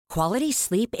Quality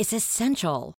sleep is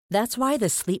essential. That's why the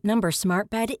Sleep Number Smart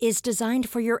Bed is designed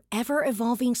for your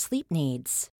ever-evolving sleep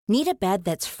needs. Need a bed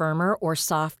that's firmer or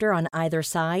softer on either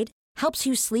side? Helps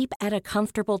you sleep at a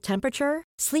comfortable temperature?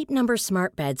 Sleep Number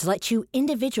Smart Beds let you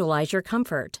individualize your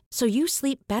comfort, so you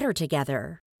sleep better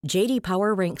together. JD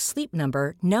Power ranks Sleep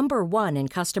Number number 1 in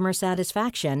customer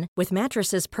satisfaction with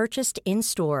mattresses purchased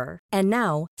in-store. And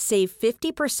now, save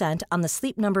 50% on the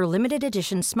Sleep Number Limited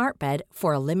Edition Smart Bed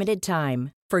for a limited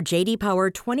time. For JD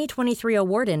Power 2023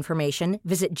 award information,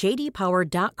 visit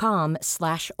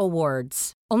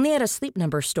jdpower.com/awards. Only at a Sleep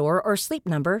Number store or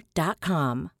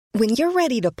sleepnumber.com. When you're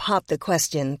ready to pop the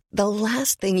question, the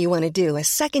last thing you want to do is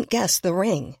second-guess the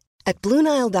ring. At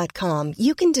BlueNile.com,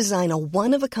 you can design a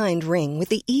one-of-a-kind ring with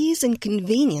the ease and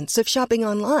convenience of shopping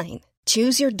online.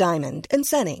 Choose your diamond and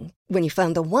setting. When you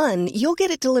find the one, you'll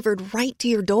get it delivered right to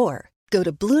your door. Go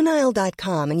to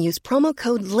BlueNile.com and use promo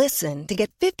code LISTEN to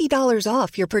get $50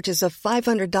 off your purchase of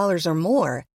 $500 or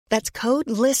more. That's code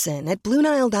LISTEN at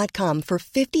BlueNile.com for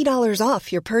 $50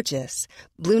 off your purchase.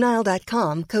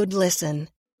 BlueNile.com, code LISTEN.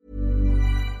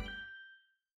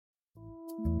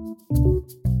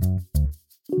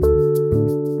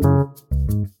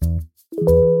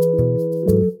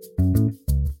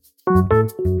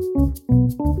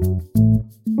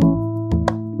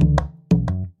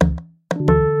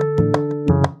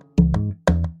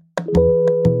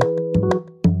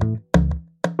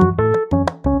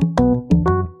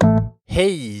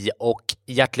 Hej och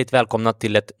hjärtligt välkomna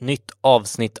till ett nytt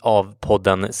avsnitt av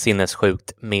podden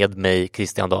Sinnessjukt med mig,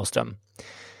 Christian Dahlström.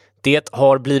 Det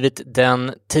har blivit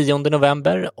den 10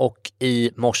 november och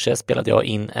i morse spelade jag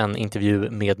in en intervju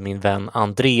med min vän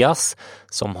Andreas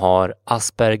som har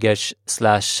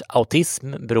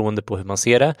Aspergers/autism beroende på hur man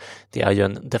ser det. Det är ju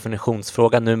en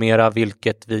definitionsfråga numera,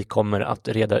 vilket vi kommer att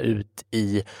reda ut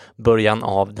i början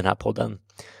av den här podden.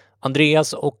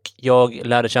 Andreas och jag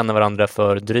lärde känna varandra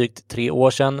för drygt 3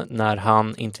 år sedan när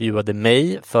han intervjuade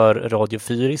mig för Radio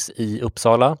Fyris i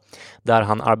Uppsala, där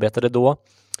han arbetade då.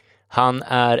 Han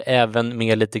är även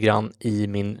med lite grann i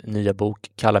min nya bok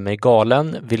Kalla mig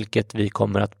galen, vilket vi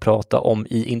kommer att prata om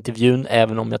i intervjun,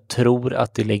 även om jag tror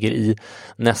att det ligger i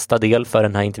nästa del, för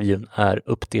den här intervjun är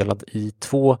uppdelad i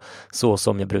 2, så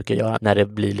som jag brukar göra när det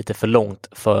blir lite för långt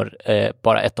för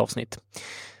bara ett avsnitt.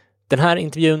 Den här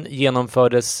intervjun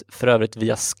genomfördes för övrigt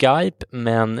via Skype,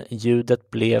 men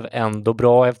ljudet blev ändå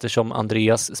bra eftersom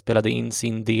Andreas spelade in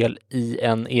sin del i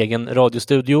en egen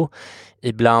radiostudio.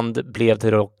 Ibland blev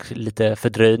det dock lite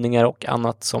fördröjningar och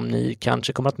annat som ni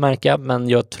kanske kommer att märka, men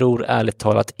jag tror ärligt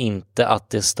talat inte att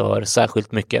det stör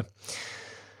särskilt mycket.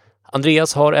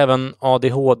 Andreas har även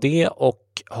ADHD och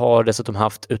har dessutom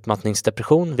haft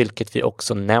utmattningsdepression, vilket vi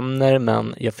också nämner,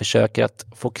 men jag försöker att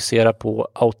fokusera på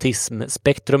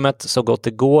autismspektrumet så gott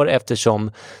det går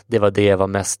eftersom det var det jag var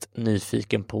mest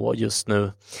nyfiken på just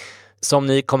nu. Som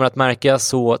ni kommer att märka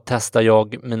så testar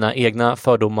jag mina egna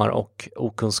fördomar och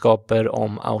okunskaper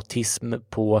om autism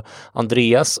på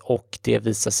Andreas, och det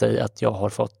visar sig att jag har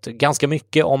fått ganska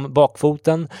mycket om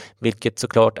bakfoten, vilket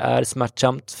såklart är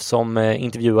smärtsamt som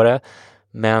intervjuare.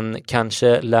 Men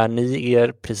kanske lär ni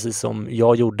er, precis som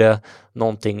jag gjorde,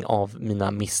 någonting av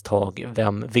mina misstag,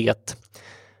 vem vet.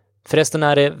 Förresten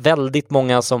är det väldigt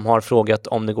många som har frågat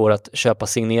om det går att köpa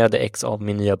signerade ex av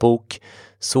min nya bok.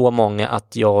 Så många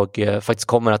att jag faktiskt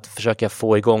kommer att försöka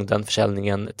få igång den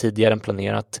försäljningen tidigare än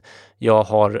planerat. Jag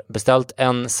har beställt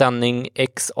en sändning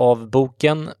ex av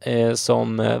boken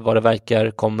som vad det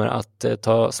verkar kommer att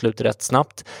ta slut rätt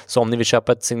snabbt. Så om ni vill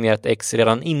köpa ett signerat ex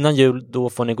redan innan jul, då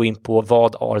får ni gå in på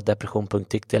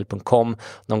vadardepression.tiktl.com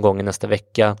någon gång i nästa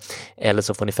vecka. Eller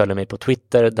så får ni följa mig på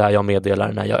Twitter där jag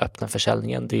meddelar när jag öppnar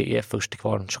försäljningen. Det är först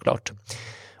kvar såklart.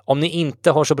 Om ni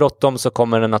inte har så bråttom så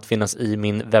kommer den att finnas i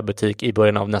min webbutik i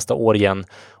början av nästa år igen,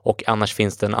 och annars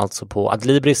finns den alltså på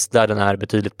Adlibris där den är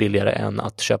betydligt billigare än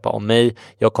att köpa av mig.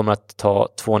 Jag kommer att ta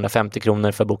 250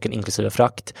 kronor för boken inklusive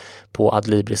frakt. På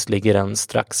Adlibris ligger den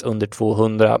strax under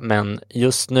 200, men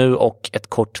just nu och ett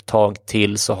kort tag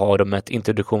till så har de ett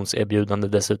introduktionserbjudande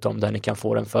dessutom där ni kan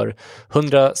få den för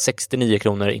 169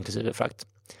 kronor inklusive frakt.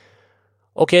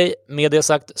 Okej, med det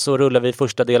sagt så rullar vi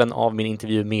första delen av min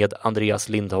intervju med Andreas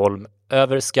Lindholm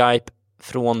över Skype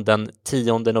från den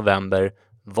 10 november.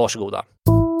 Varsågoda.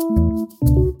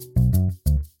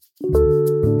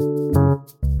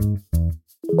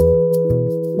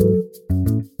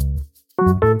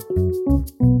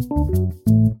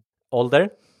 Ålder?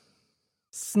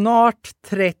 Snart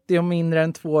 30 och mindre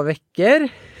än 2 veckor.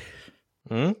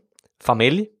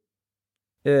 Familj?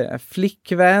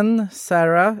 Flickvän,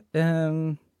 Sarah.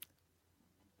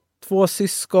 2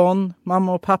 syskon,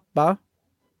 mamma och pappa.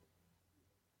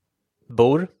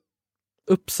 Bor?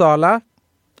 Uppsala.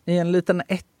 I en liten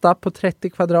etta på 30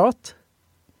 kvadrat.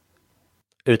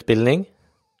 Utbildning?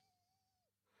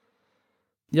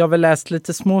 Jag har väl läst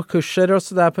lite småkurser och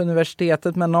sådär på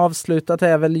universitetet, men avslutat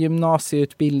är väl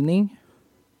gymnasieutbildning.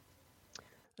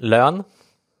 Lön?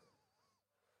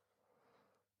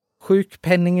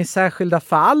 Sjukpenning i särskilda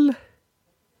fall.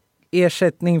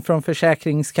 Ersättning från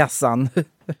Försäkringskassan.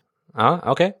 Ja,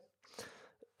 okej.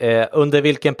 Under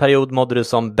vilken period mådde du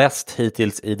som bäst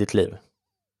hittills i ditt liv?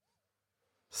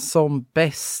 Som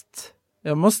bäst.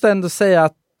 Jag måste ändå säga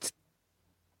att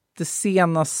de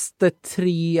senaste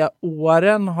 3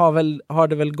 åren har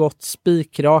det väl gått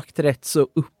spikrakt rätt så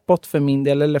uppåt för min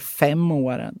del, eller 5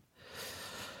 åren.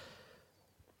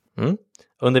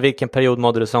 Under vilken period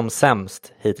mådde du som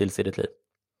sämst hittills i ditt liv?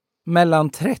 Mellan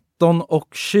 13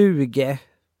 och 20.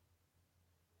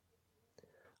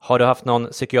 Har du haft någon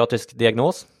psykiatrisk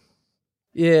diagnos?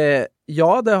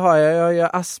 Ja, det har jag. Jag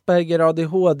har Asperger,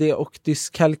 ADHD och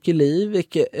dyskalkyli.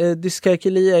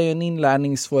 Dyskalkyli är ju en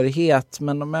inlärningssvårighet,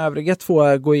 men de övriga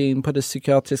 2 går in på det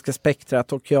psykiatriska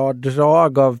spektrat och jag har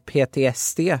drag av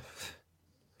PTSD.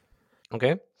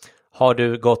 Okej. Har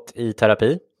du gått i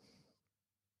terapi?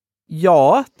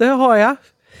 Ja, det har jag.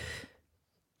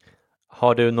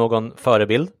 Har du någon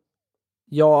förebild?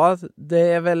 Ja, det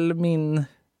är väl min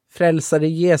frälsare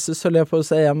Jesus, höll jag på att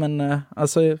säga, men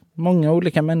alltså många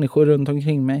olika människor runt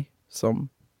omkring mig som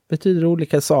betyder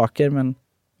olika saker, men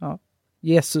ja,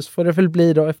 Jesus får det väl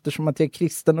bli då, eftersom att jag är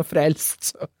kristen och frälst.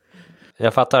 Så.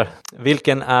 Jag fattar.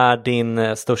 Vilken är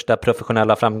din största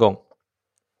professionella framgång?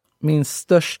 Min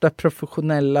största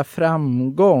professionella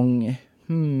framgång?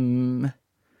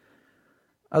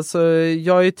 Alltså,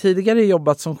 jag har ju tidigare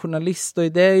jobbat som journalist och i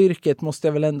det yrket måste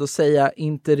jag väl ändå säga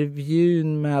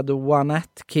intervjun med One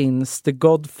Atkins, The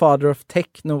Godfather of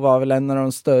Techno, var väl en av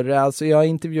de större. Alltså jag har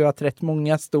intervjuat rätt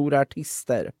många stora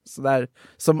artister sådär,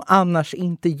 som annars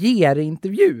inte ger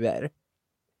intervjuer.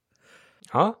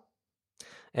 Ja.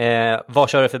 Vad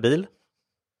kör du för bil?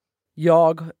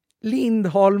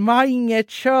 Lindholm har inget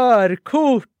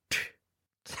körkort.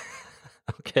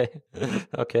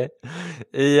 Okej.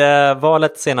 I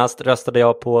valet senast röstade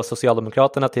jag på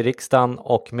Socialdemokraterna till riksdagen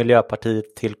och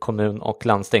Miljöpartiet till kommun och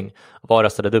landsting. Vad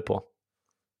röstade du på?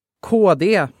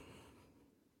 KD.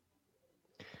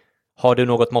 Har du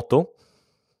något motto?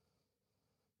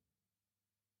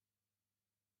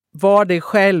 Var dig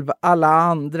själv, alla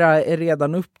andra är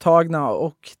redan upptagna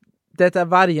och det är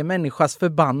varje människas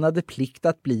förbannade plikt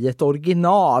att bli ett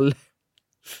original.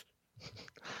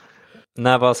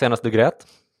 När var senast du grät?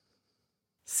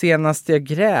 Senast jag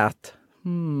grät?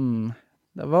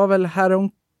 Det var väl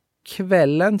härom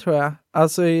kvällen, tror jag.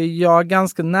 Alltså jag är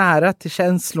ganska nära till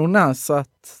känslorna, så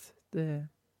att det...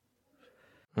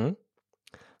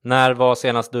 När var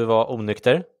senast du var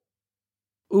onykter?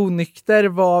 Onykter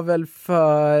var väl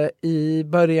i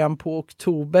början på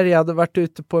oktober. Jag hade varit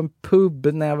ute på en pub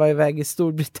när jag var iväg i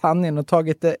Storbritannien och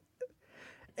tagit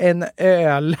en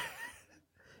öl.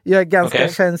 Jag är ganska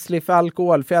känslig för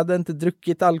alkohol, för jag hade inte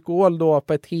druckit alkohol då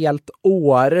på ett helt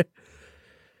år.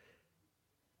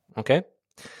 Okej.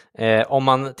 Om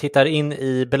man tittar in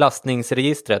i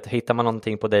belastningsregistret, hittar man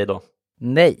någonting på dig då?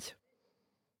 Nej.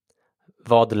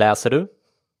 Vad läser du?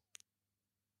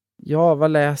 Ja,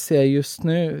 vad läser jag just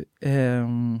nu?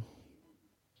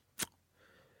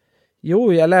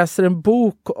 Jag läser en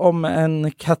bok om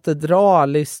en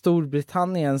katedral i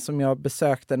Storbritannien som jag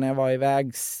besökte när jag var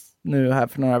iväg nu här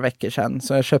för några veckor sedan.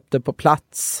 Så jag köpte på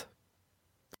plats.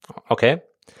 Okej.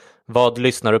 Vad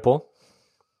lyssnar du på?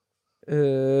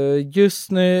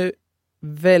 Just nu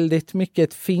väldigt mycket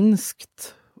ett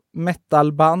finskt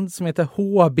metalband som heter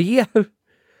HB.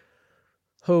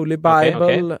 Holy Bible.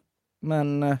 Okay.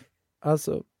 Men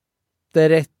alltså, det är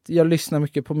rätt. Jag lyssnar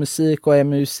mycket på musik och är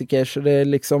musiker, så det är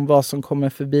liksom vad som kommer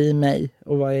förbi mig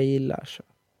och vad jag gillar. Så.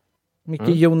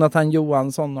 Mycket Jonathan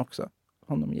Johansson också.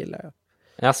 Honom gillar jag.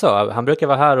 Jaså, han brukar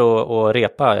vara här och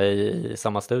repa i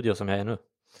samma studio som jag är nu.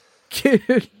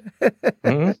 Kul!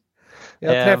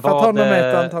 Jag har träffat honom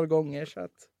ett antal gånger. Så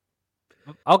att...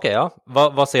 Okej, ja.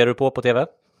 Vad ser du på TV?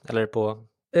 Eller på...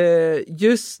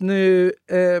 Just nu,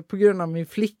 på grund av min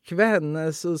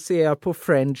flickvän, så ser jag på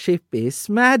Friendship is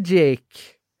Magic.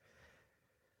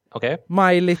 Okej.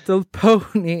 My Little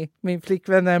Pony. Min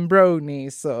flickvän är en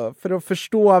brony, så för att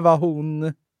förstå vad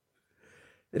hon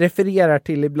refererar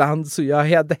till ibland så gör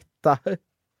jag detta.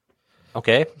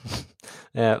 Okej.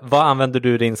 Vad använder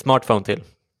du din smartphone till?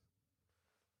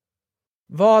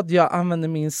 Vad jag använder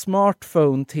min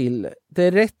smartphone till? Det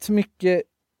är rätt mycket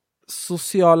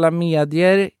sociala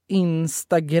medier,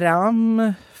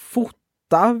 Instagram,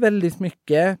 fota väldigt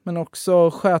mycket, men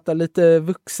också sköta lite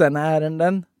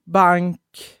vuxenärenden. bank,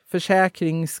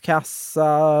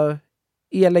 försäkringskassa,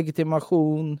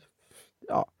 e-legitimation,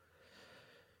 ja,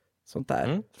 sånt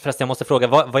där. Förresten, jag måste fråga,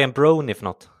 vad är en brony för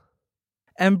något?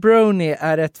 En brony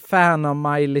är ett fan av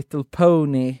My Little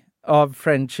Pony av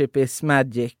Friendship is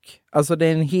Magic. Alltså det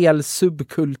är en hel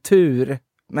subkultur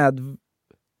med...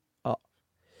 Ja.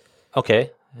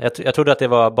 Okej. Jag trodde att det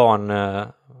var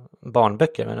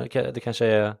barnböcker, men det kanske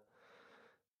är...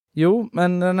 Jo,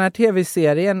 men den här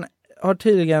tv-serien har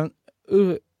tydligen...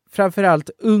 framförallt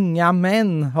unga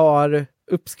män har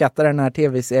uppskattat den här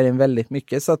tv-serien väldigt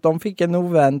mycket. Så att de fick en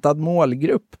oväntad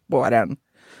målgrupp på den.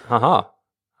 Aha.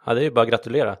 Ja, det är ju bara att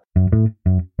gratulera.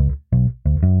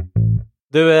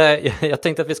 Du, jag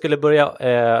tänkte att vi skulle börja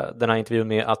den här intervjun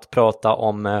med att prata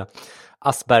om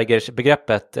Aspergers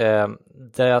begreppet.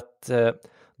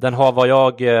 Den har, vad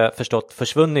jag förstått,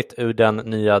 försvunnit ur den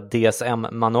nya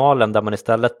DSM-manualen där man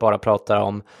istället bara pratar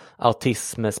om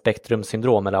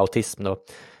autismspektrumsyndrom eller autism då.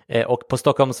 Och på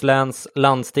Stockholms läns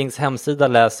landstings hemsida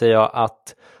läser jag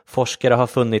att forskare har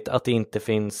funnit att det inte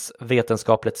finns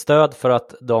vetenskapligt stöd för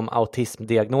att de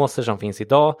autismdiagnoser som finns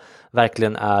idag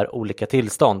verkligen är olika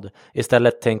tillstånd.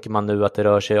 Istället tänker man nu att det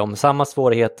rör sig om samma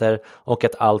svårigheter och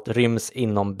att allt ryms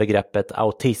inom begreppet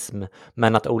autism,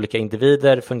 men att olika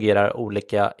individer fungerar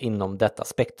olika inom detta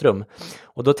spektrum.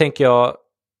 Och då tänker jag,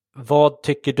 vad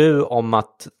tycker du om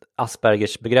att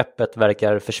Aspergers begreppet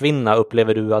verkar försvinna?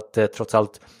 Upplever du att det trots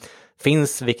allt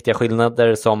finns viktiga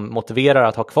skillnader som motiverar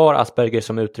att ha kvar Asperger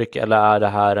som uttryck, eller är det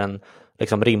här en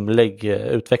liksom rimlig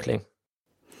utveckling?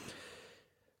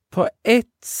 På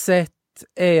ett sätt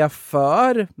är jag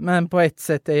för, men på ett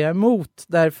sätt är jag emot.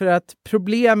 Därför att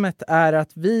problemet är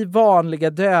att vi vanliga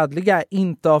dödliga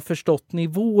inte har förstått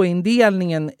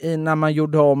nivåindelningen när man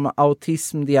gjorde om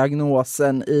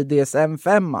autismdiagnosen i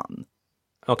DSM-5.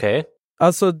 Okej.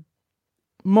 Alltså,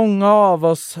 många av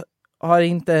oss har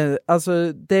inte...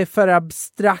 Alltså, det är för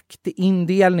abstrakt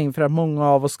indelning för att många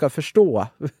av oss ska förstå.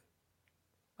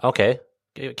 Okej.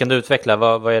 Kan du utveckla?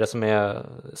 Vad är det som är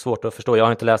svårt att förstå? Jag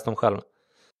har inte läst dem själv.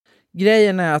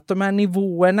 Grejen är att de här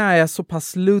nivåerna är så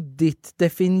pass luddigt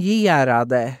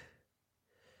definierade.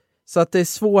 Så att det är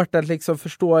svårt att liksom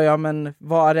förstå, ja, men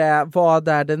vad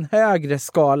är den högre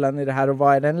skalan i det här och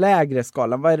vad är den lägre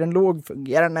skalan? Vad är den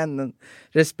lågfungerande änden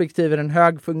respektive den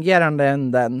högfungerande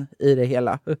änden i det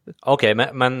hela? Okej,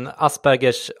 men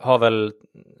Aspergers har väl,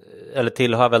 eller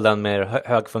tillhör väl den mer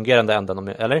högfungerande änden,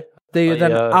 eller? Det är ju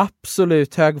den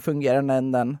absolut högfungerande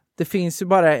änden. Det finns ju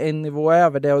bara en nivå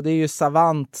över det och det är ju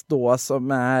savant då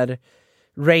som är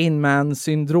Rain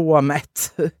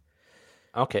Man-syndromet.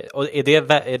 Okej, och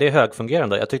är det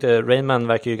högfungerande? Jag tyckte Rain Man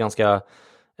verkar ju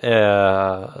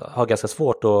har ganska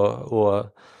svårt att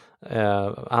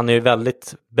han är ju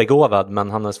väldigt begåvad,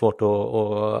 men han har svårt att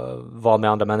vara med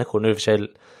andra människor. Nu är det för sig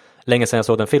länge sedan jag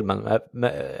såg den filmen.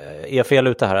 Är jag fel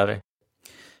ute här, eller?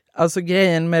 Alltså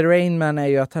grejen med Rain Man är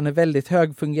ju att han är väldigt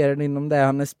högfungerande inom det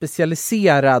han är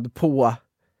specialiserad på.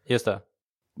 Just det.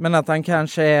 Men att han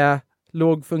kanske är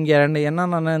lågfungerande i en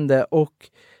annan ände, och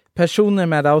personer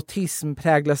med autism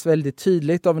präglas väldigt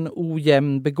tydligt av en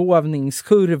ojämn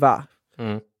begåvningskurva.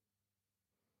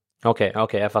 Okej,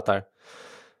 jag fattar.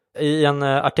 I en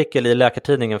artikel i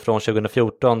Läkartidningen från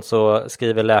 2014 så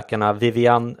skriver läkarna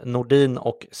Vivian Nordin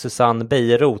och Susanne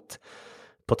Beijeroth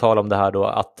på tal om det här då,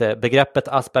 att begreppet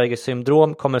Aspergers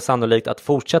syndrom kommer sannolikt att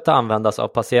fortsätta användas av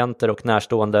patienter och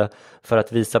närstående för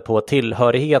att visa på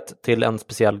tillhörighet till en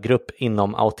speciell grupp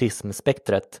inom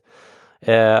autismspektret.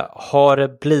 Har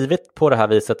det blivit på det här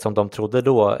viset som de trodde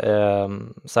då,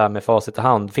 så här med facit i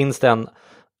hand? Finns det en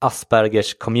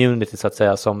Aspergers community så att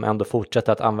säga som ändå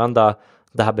fortsätter att använda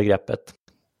det här begreppet?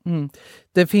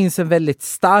 Det finns en väldigt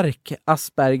stark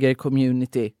Asperger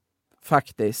community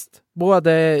faktiskt.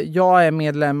 Jag är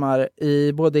medlemmar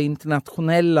i både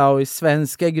internationella och i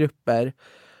svenska grupper,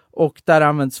 och där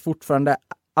används fortfarande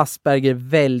Asperger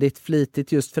väldigt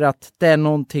flitigt just för att det är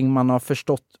någonting man har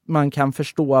förstått, man kan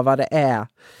förstå vad det är.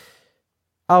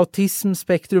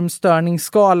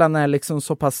 Autismspektrumstörningsskalan är liksom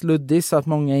så pass luddig så att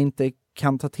många inte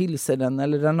kan ta till sig den,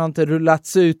 eller den har inte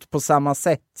rullats ut på samma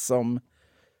sätt som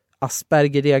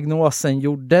Asperger-diagnosen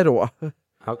gjorde då.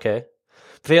 Okej.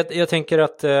 För jag tänker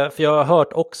att, för jag har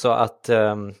hört också att,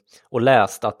 och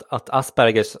läst att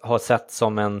Aspergers har sett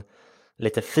som en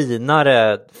lite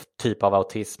finare typ av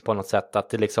autism på något sätt. Att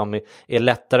det liksom är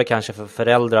lättare kanske för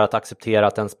föräldrar att acceptera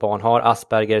att ens barn har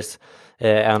Aspergers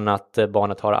än att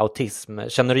barnet har autism.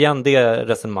 Känner du igen det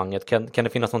resonemanget? Kan det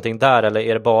finnas någonting där, eller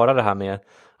är det bara det här med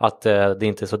att det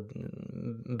inte är så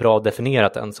bra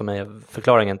definierat än som är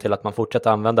förklaringen till att man fortsätter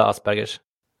använda Aspergers?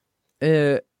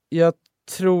 Jag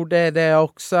tror det är det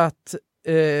också, att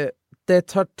det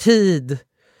tar tid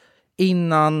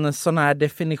innan sådana här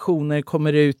definitioner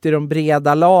kommer ut i de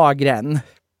breda lagren.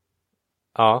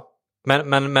 Ja,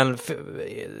 men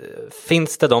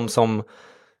finns det de som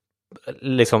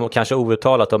liksom kanske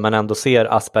outtalat då, men ändå ser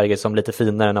Asperger som lite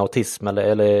finare än autism,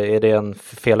 eller är det en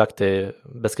felaktig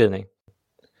beskrivning?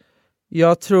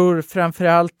 Jag tror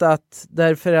framförallt att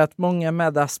därför att många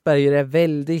med Asperger är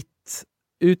väldigt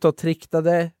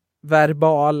utåtriktade,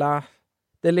 verbala.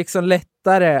 Det är liksom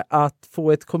lättare att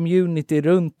få ett community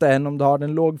runt det än om du har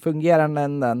den lågfungerande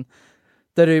änden.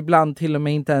 Där du ibland till och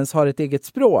med inte ens har ett eget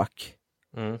språk.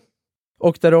 Mm.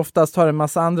 Och där du oftast har en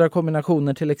massa andra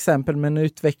kombinationer, till exempel med en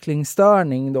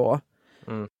utvecklingsstörning då.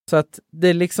 Mm. Så att det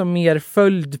är liksom mer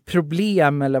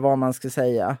följdproblem eller vad man ska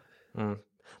säga. Mm.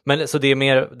 Men så det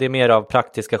är mer av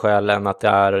praktiska skäl än att det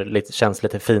är känns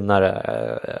lite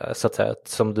finare så att säga,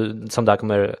 som där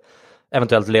kommer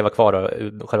eventuellt leva kvar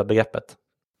då, själva begreppet.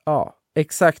 Ja,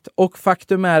 exakt. Och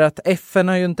faktum är att FN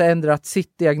har ju inte ändrat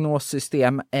sitt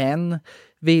diagnossystem än,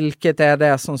 vilket är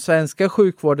det som svenska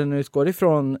sjukvården utgår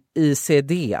ifrån,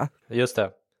 ICD. Just det.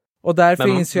 Och där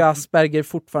finns ju Asperger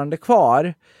fortfarande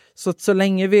kvar. Så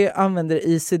länge vi använder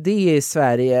ICD i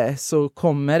Sverige så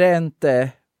kommer det inte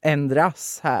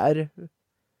ändras här.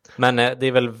 Men det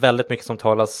är väl väldigt mycket som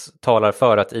talar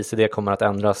för att ICD kommer att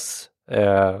ändras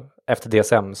efter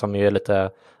DSM, som ju är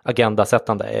lite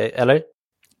agendasättande, eller?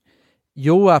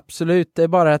 Jo, absolut. Det är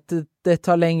bara att det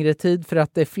tar längre tid för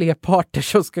att det är fler parter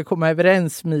som ska komma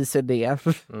överens med ICD.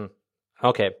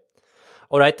 Okej.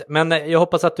 All right. Men jag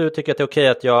hoppas att du tycker att det är okej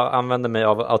att jag använder mig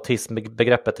av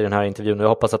autismbegreppet i den här intervjun. Jag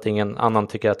hoppas att ingen annan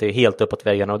tycker att det är helt uppåt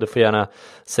väggarna. Och du får gärna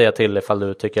säga till ifall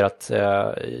du tycker att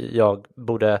jag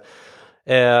borde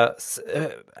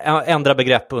ändra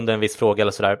begrepp under en viss fråga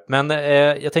eller sådär. Men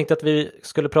jag tänkte att vi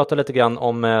skulle prata lite grann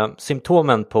om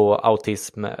symptomen på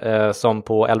autism som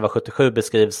på 1177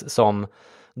 beskrivs som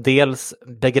dels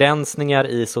begränsningar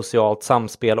i socialt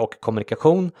samspel och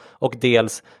kommunikation och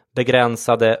dels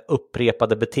begränsade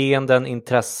upprepade beteenden,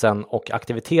 intressen och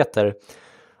aktiviteter.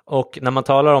 Och när man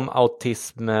talar om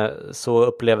autism så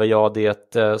upplever jag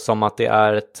det som att det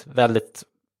är ett väldigt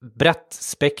brett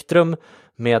spektrum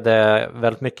med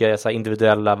väldigt mycket så här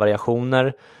individuella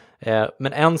variationer.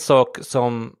 Men en sak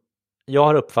som jag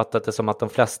har uppfattat det som att de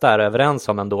flesta är överens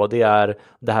om ändå, det är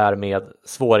det här med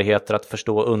svårigheter att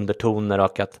förstå undertoner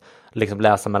och att liksom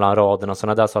läsa mellan raderna och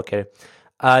sådana där saker.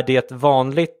 Är det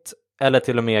vanligt eller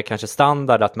till och med kanske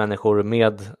standard att människor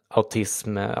med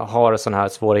autism har sådana här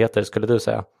svårigheter, skulle du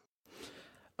säga?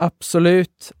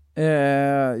 Absolut.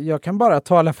 Jag kan bara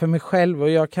tala för mig själv och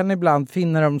jag kan ibland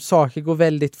finna om saker går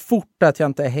väldigt fort att jag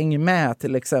inte hänger med,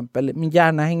 till exempel. Min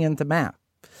hjärna hänger inte med.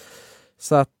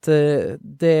 Så att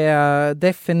det är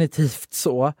definitivt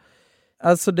så.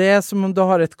 Alltså det är som om du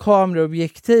har ett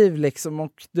kameraobjektiv liksom,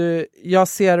 och jag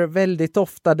ser väldigt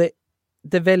ofta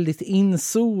det är väldigt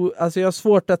alltså jag har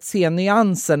svårt att se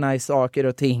nyanserna i saker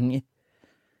och ting.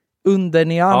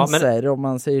 Undernyanser, om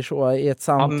man säger så, i ett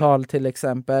samtal till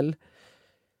exempel.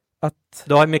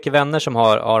 Du har mycket vänner som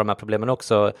har de här problemen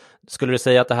också. Skulle du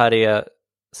säga att det här är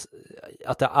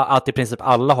att i princip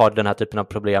alla har den här typen av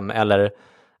problem, eller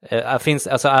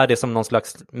är det som någon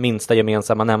slags minsta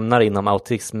gemensamma nämnare inom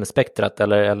autismspektrat,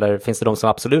 eller finns det de som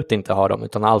absolut inte har dem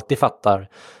utan alltid fattar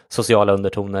sociala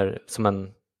undertoner som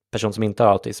en person som inte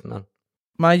har autism?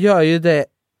 Man gör ju det,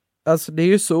 alltså det är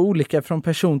ju så olika från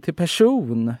person till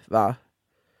person, va?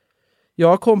 Jag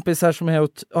har kompisar som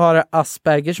har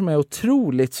Asperger som är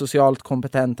otroligt socialt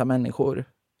kompetenta människor.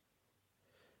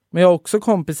 Men jag har också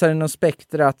kompisar inom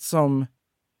spektrat som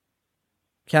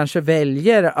kanske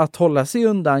väljer att hålla sig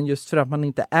undan just för att man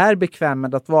inte är bekväm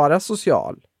med att vara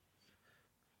social.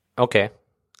 Okej.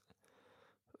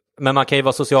 Men man kan ju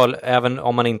vara social även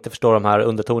om man inte förstår de här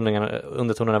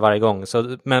undertonerna varje gång.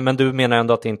 Så, men du menar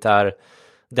ändå att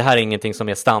det här är ingenting som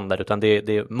är standard, utan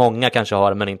det många kanske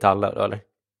har det men inte alla, eller?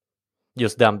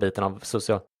 Just den biten av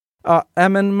social. Ja,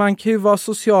 men man kan ju vara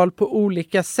social på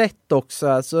olika sätt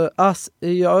också. Alltså,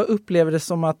 jag upplever det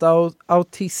som att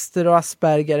autister och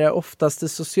Asperger är oftast det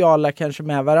sociala kanske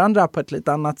med varandra på ett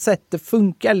lite annat sätt. Det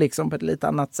funkar liksom på ett lite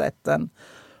annat sätt än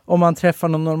om man träffar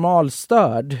någon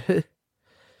normalstörd.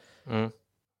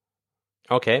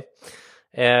 Okej.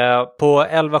 På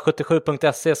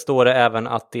 1177.se står det även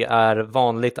att det är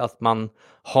vanligt att man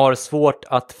har svårt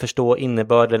att förstå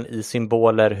innebörden i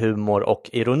symboler, humor och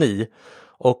ironi.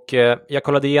 Och jag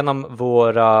kollade igenom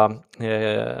våra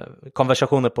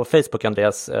konversationer på Facebook,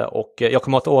 Andreas, och jag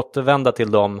kommer att återvända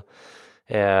till dem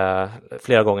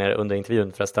flera gånger under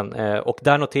intervjun förresten. Och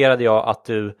där noterade jag att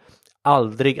du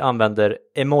aldrig använder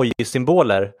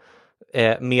emoji-symboler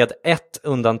med ett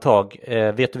undantag.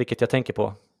 Vet du vilket jag tänker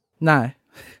på? Nej.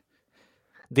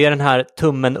 Det är den här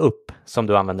tummen upp som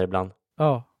du använder ibland.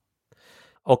 Ja.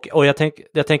 Och jag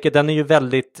tänker den är ju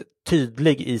väldigt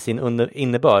tydlig i sin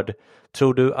innebörd.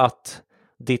 Tror du att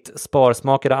ditt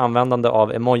sparsmakade användande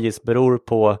av emojis beror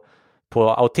på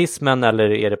autismen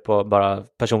eller är det på bara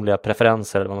personliga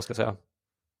preferenser eller vad man ska säga?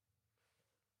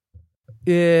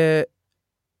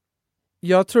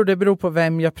 Jag tror det beror på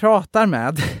vem jag pratar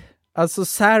med. Alltså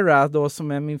Sarah då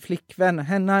som är min flickvän,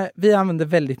 vi använder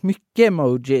väldigt mycket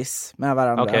emojis med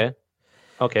varandra.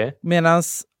 Okej.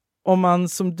 Medans om man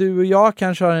som du och jag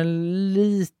kanske har en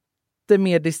lite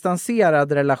mer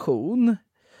distanserad relation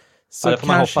så det får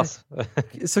man hoppas.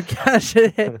 Så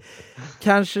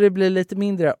kanske det blir lite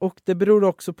mindre. Och det beror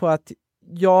också på att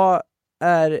jag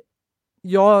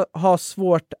har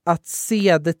svårt att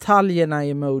se detaljerna i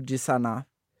emojisarna.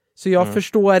 Så jag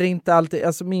förstår inte alltid,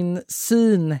 alltså min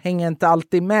syn hänger inte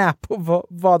alltid med på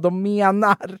vad de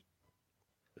menar.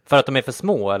 För att de är för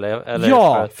små? Eller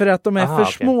ja, för att de är för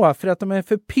små, för att de är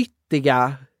för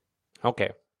pyttiga.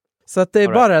 Okej. Så att det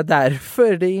är bara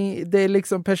därför. Det är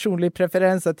liksom personlig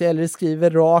preferens att jag hellre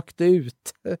skriver rakt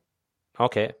ut.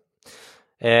 Okej.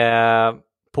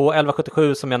 På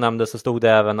 1177 som jag nämnde så stod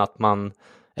det även att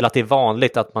det är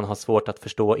vanligt att man har svårt att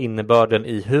förstå innebörden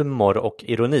i humor och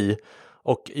ironi.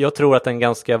 Och jag tror att en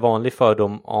ganska vanlig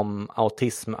fördom om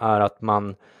autism är att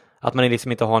man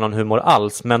liksom inte har någon humor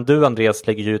alls. Men du, Andreas,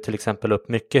 lägger ju till exempel upp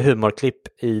mycket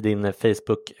humorklipp i din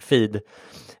Facebook-feed.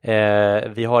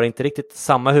 Vi har inte riktigt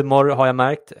samma humor har jag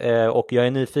märkt. Och jag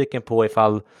är nyfiken på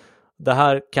ifall det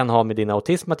här kan ha med din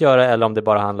autism att göra eller om det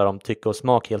bara handlar om tycke och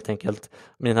smak helt enkelt.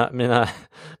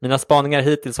 Mina spaningar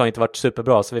hittills har inte varit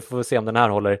superbra så vi får se om den här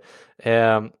håller.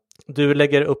 Du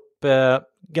lägger upp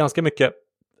ganska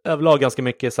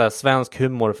mycket så här svensk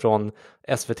humor från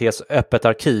SVT:s Öppet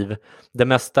arkiv. Det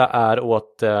mesta är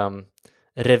åt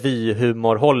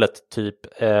revyhumorhållet typ.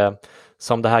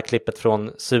 Som det här klippet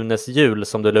från Sunes jul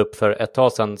som du la upp för ett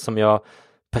tag sedan som jag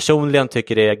personligen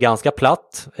tycker är ganska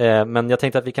platt. Men jag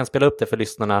tänkte att vi kan spela upp det för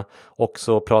lyssnarna och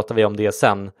så pratar vi om det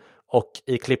sen. Och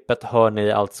i klippet hör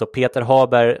ni alltså Peter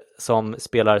Haber som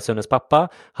spelar Sunes pappa.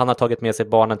 Han har tagit med sig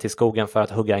barnen till skogen för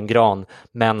att hugga en gran.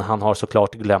 Men han har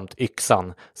såklart glömt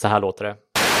yxan. Så här låter det.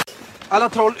 Alla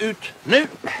troll ut nu!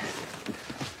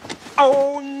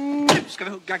 Och nu ska vi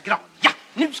hugga gran! Ja!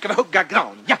 Nu ska vi hugga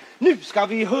gran! Ja! Nu ska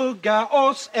vi hugga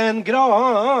oss en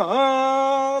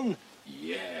gran!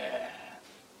 Yeah!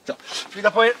 Så,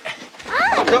 flytta på er!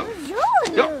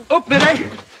 Ja, upp med dig!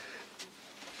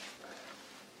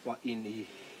 Vad in i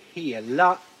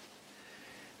hela...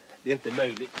 Det är inte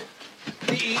möjligt.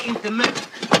 Det är inte möjligt.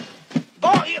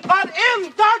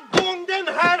 Varenda gång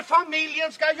den här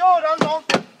familjen ska göra något.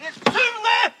 Det är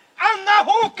Sune,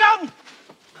 Anna, Håkan.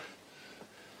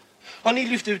 Har ni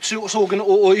lyft ut sågen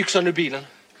och yxan ur bilen?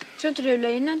 Tror inte du la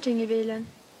in någonting i bilen?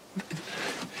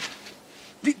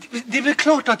 Det är väl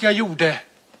klart att jag gjorde.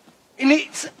 Är ni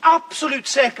absolut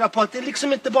säkra på att det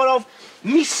liksom inte bara av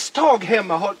misstag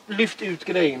hemma har lyft ut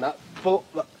grejerna?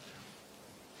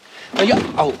 Men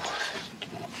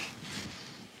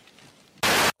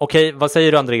Okej, vad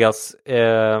säger du, Andreas?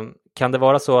 Kan det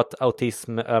vara så att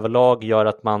autism överlag gör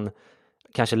att man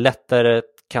kanske lättare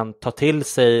kan ta till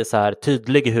sig så här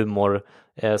tydlig humor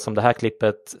som det här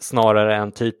klippet snarare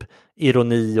än typ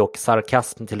ironi och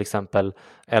sarkasm till exempel?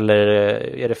 Eller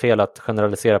är det fel att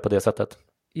generalisera på det sättet?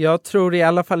 Jag tror i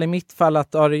alla fall i mitt fall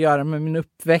att det har att göra med min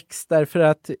uppväxt därför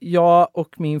att jag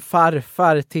och min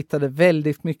farfar tittade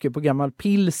väldigt mycket på gammal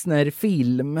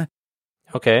pilsnerfilm.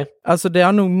 Okej. Alltså det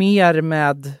har nog mer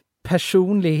med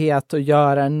personlighet att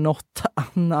göra än något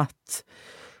annat.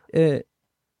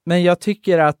 Men jag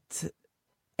tycker att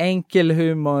enkel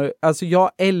humor, alltså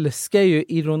jag älskar ju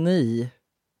ironi.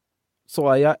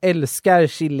 Så jag älskar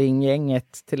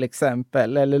Killinggänget till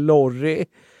exempel, eller Lorry.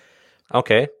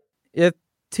 Okej. Jag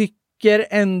tycker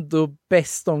ändå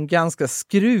bäst om ganska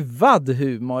skruvad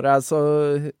humor. Alltså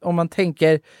om man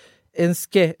tänker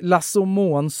Lasse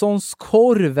Månssons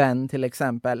Korven till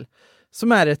exempel.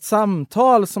 Som är ett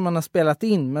samtal som man har spelat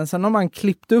in. Men sen har man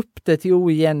klippt upp det till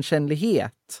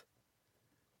oigenkännlighet.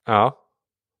 Ja.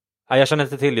 Jag känner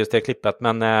inte till just det klippet.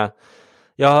 Men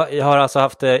jag har alltså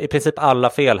haft i princip alla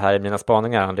fel här i mina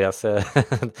spaningar, Andreas.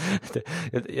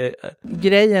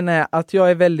 Grejen är att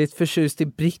jag är väldigt förtjust i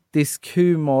brittisk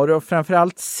humor. Och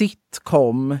framförallt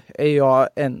sitcom är jag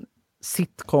en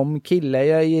sitcom-kille.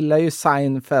 Jag gillar ju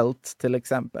Seinfeld till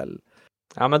exempel.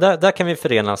 Ja, men där kan vi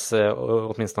förenas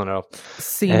åtminstone då.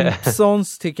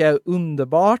 Simpsons tycker jag är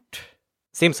underbart.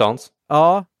 Simpsons?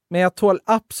 Ja, men jag tål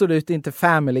absolut inte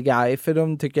Family Guy för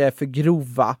de tycker jag är för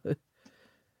grova.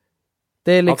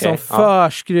 Det är liksom Okej, ja. för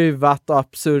skruvat och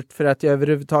absurt för att jag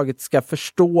överhuvudtaget ska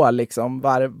förstå liksom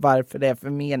varför det är för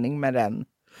mening med den.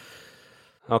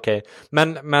 Okej,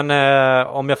 men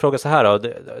om jag frågar så här då,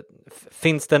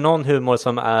 finns det någon humor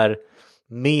som är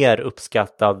mer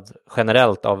uppskattad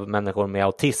generellt av människor med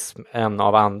autism än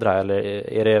av andra, eller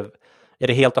är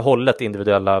det helt och hållet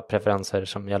individuella preferenser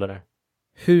som gäller där?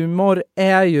 Humor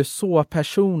är ju så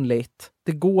personligt.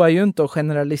 Det går ju inte att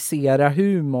generalisera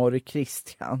humor,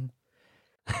 Christian.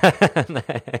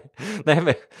 Nej,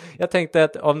 men jag tänkte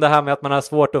att om det här med att man har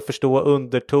svårt att förstå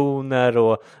undertoner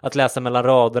och att läsa mellan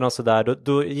raderna och sådär,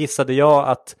 då gissade jag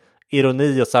att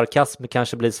ironi och sarkasm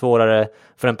kanske blir svårare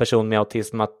för en person med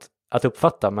autism att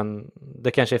uppfatta, men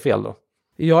det kanske är fel då.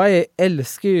 Jag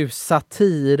älskar ju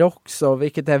satir också,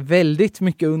 vilket är väldigt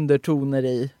mycket undertoner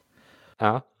i.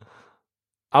 Ja.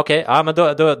 Okej, ja, men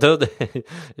då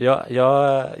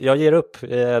jag ger upp.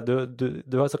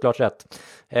 Du har såklart rätt.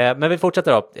 Men vi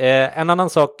fortsätter då. En annan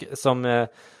sak som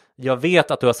jag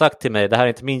vet att du har sagt till mig, det här är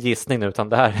inte min gissning nu, utan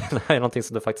det här är någonting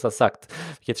som du faktiskt har sagt,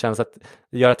 vilket känns att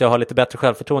det gör att jag har lite bättre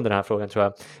självförtroende i den här frågan,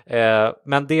 tror jag.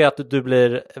 Men det är att du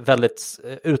blir väldigt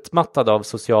utmattad av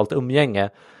socialt umgänge,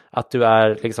 att du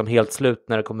är liksom helt slut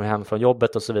när du kommer hem från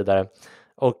jobbet och så vidare.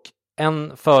 Och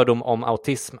en fördom om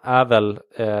autism är väl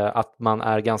att man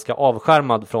är ganska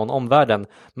avskärmad från omvärlden.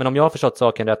 Men om jag har förstått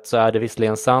saken rätt så är det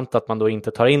visserligen sant att man då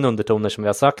inte tar in undertoner, som vi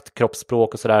har sagt,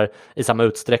 kroppsspråk och sådär i samma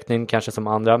utsträckning kanske som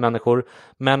andra människor.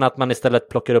 Men att man istället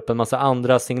plockar upp en massa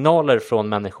andra signaler från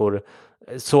människor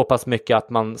så pass mycket att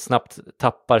man snabbt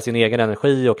tappar sin egen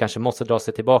energi och kanske måste dra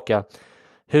sig tillbaka.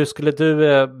 Hur skulle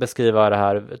du beskriva det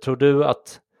här? Tror du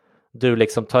att du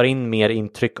liksom tar in mer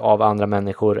intryck av andra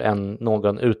människor än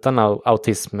någon utan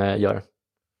autism gör?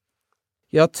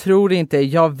 Jag tror inte,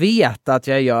 jag vet att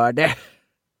jag gör det.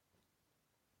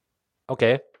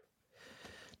 Okej.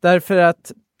 Därför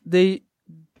att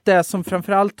det som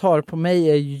framförallt tar på mig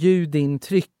är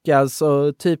ljudintryck.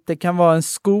 Alltså typ det kan vara en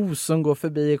sko som går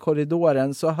förbi i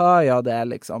korridoren, så hör jag det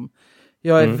liksom.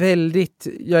 Jag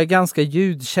är ganska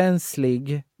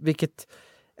ljudkänslig, vilket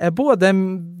är både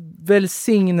en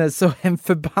välsignelse och en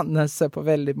förbannelse på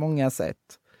väldigt många sätt.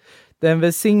 Det är en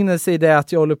välsignelse i det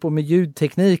att jag håller på med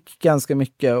ljudteknik ganska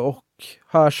mycket och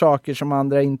hör saker som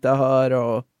andra inte hör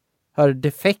och hör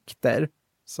defekter.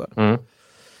 Så. Mm.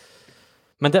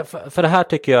 Men för det här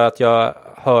tycker jag att jag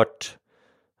har hört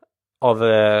av,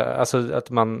 alltså att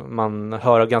man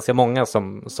hör av ganska många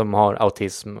som har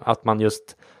autism, att man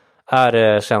just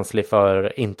är känslig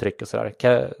för intryck och sådär.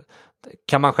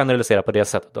 Kan man generalisera på det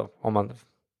sättet då? Om man...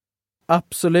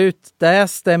 Absolut, det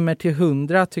stämmer till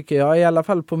 100 tycker jag, i alla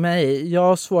fall på mig. Jag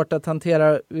har svårt att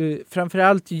hantera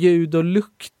framförallt ljud och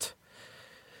lukt.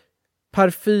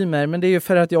 Parfymer, men det är ju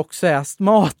för att jag också är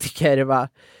astmatiker, va?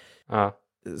 Ja.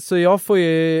 Så jag får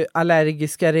ju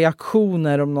allergiska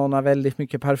reaktioner om någon har väldigt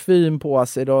mycket parfym på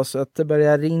sig då, så att det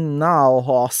börjar rinna och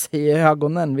ha sig i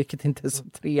ögonen, vilket inte är så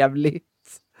trevligt.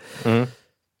 Mm.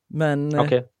 Men...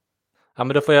 Okej. Ja,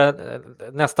 men då får jag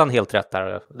nästan helt rätt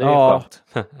där. Det är ju skönt.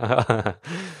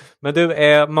 Men du,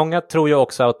 många tror ju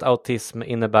också att autism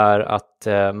innebär att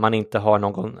man inte har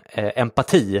någon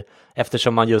empati,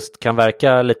 eftersom man just kan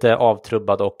verka lite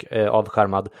avtrubbad och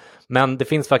avskärmad. Men det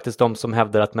finns faktiskt de som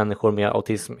hävdar att människor med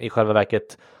autism i själva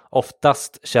verket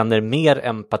oftast känner mer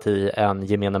empati än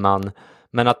gemene man.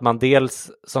 Men att man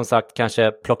dels, som sagt,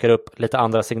 kanske plockar upp lite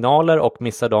andra signaler och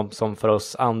missar dem som för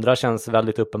oss andra känns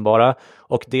väldigt uppenbara.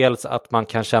 Och dels att man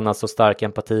kan känna så stark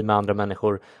empati med andra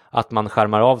människor att man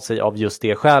skärmar av sig av just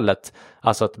det skälet.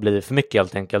 Alltså att det blir för mycket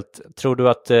helt enkelt. Tror du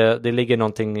att det ligger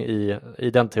någonting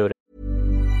i den teorin?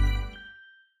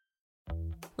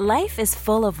 Life is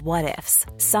full of what-ifs.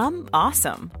 Some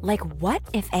awesome, like what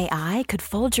if AI could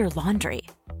fold your laundry?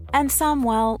 And some,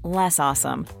 well, less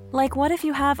awesome. Like what if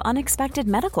you have unexpected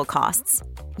medical costs?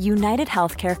 United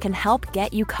Healthcare can help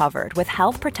get you covered with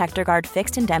Health Protector Guard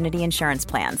fixed indemnity insurance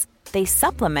plans. They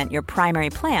supplement your primary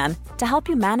plan to help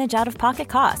you manage out-of-pocket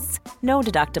costs. No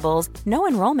deductibles, no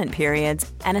enrollment periods,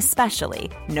 and especially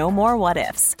no more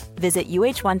what-ifs. Visit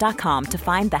uh1.com to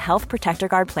find the Health Protector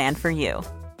Guard plan for you.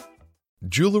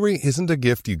 Jewelry isn't a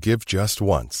gift you give just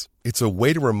once. It's a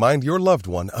way to remind your loved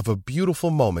one of a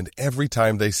beautiful moment every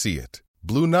time they see it.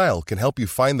 Blue Nile can help you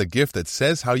find the gift that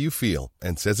says how you feel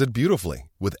and says it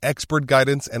beautifully, with expert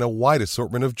guidance and a wide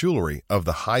assortment of jewelry of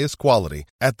the highest quality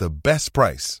at the best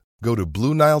price. Go to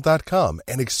BlueNile.com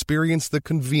and experience the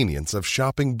convenience of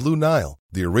shopping Blue Nile,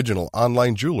 the original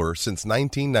online jeweler since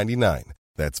 1999.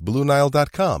 That's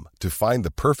BlueNile.com to find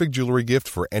the perfect jewelry gift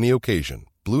for any occasion.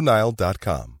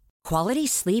 BlueNile.com. Quality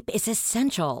sleep is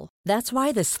essential. That's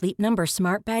why the Sleep Number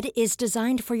Smart Bed is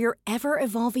designed for your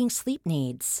ever-evolving sleep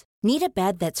needs. Need a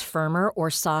bed that's firmer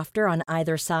or softer on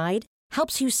either side?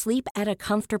 Helps you sleep at a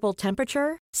comfortable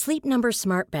temperature? Sleep Number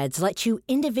Smart Beds let you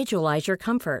individualize your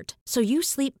comfort so you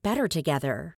sleep better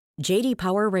together. JD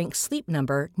Power ranks Sleep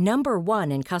Number number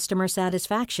 1 in customer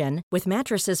satisfaction with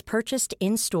mattresses purchased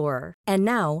in-store. And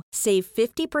now, save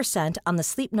 50% on the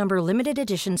Sleep Number Limited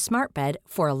Edition Smart Bed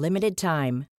for a limited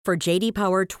time. For JD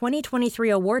Power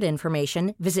 2023 award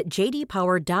information, visit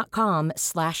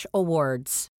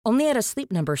jdpower.com/awards. Only at a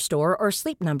Sleep Number store or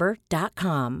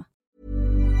sleepnumber.com.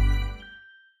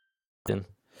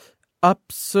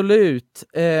 Absolut.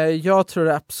 Jag tror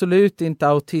absolut inte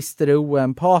autister är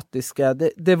oempatiska.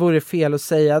 Det vore fel att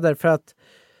säga därför att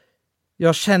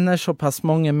jag känner så pass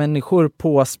många människor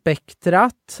på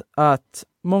spektrat att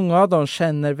många av dem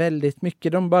känner väldigt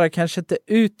mycket. De bara kanske inte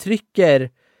uttrycker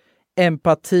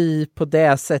empati på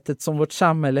det sättet som vårt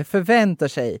samhälle förväntar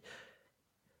sig.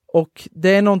 Och det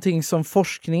är någonting som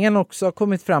forskningen också har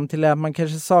kommit fram till, att man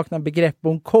kanske saknar begrepp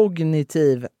om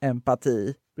kognitiv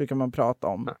empati, brukar man prata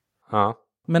om. Ja.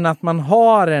 Men att man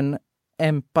har en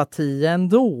empati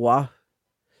ändå.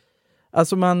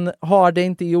 Alltså man har det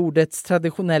inte i ordets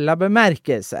traditionella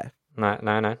bemärkelse.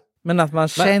 Nej. Men att man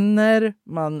känner,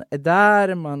 man är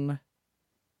där, man...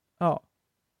 Ja.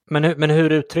 Men hur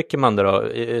uttrycker man det då?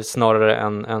 Snarare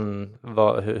än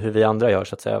hur vi andra gör,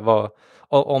 så att säga.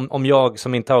 Om jag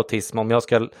som inte har autism, om jag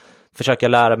ska försöka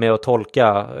lära mig att tolka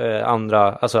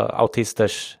andra, alltså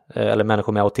autisters eller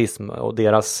människor med autism och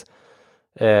deras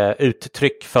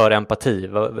uttryck för empati,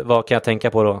 vad kan jag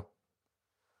tänka på då?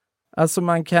 Alltså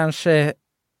man kanske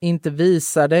inte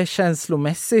visar det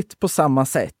känslomässigt på samma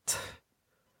sätt.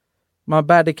 Man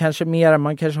bär det kanske mer,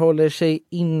 man kanske håller sig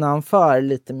innanför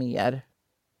lite mer.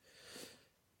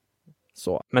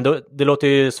 Så. Men det låter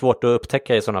ju svårt att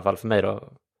upptäcka i sådana fall för mig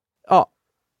då. Ja.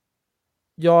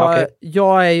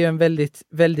 Jag är ju en väldigt,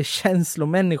 väldigt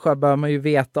känslomänniska, bör man ju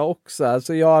veta också.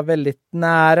 Alltså jag är väldigt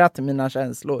nära till mina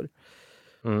känslor.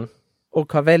 Mm.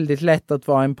 Och har väldigt lätt att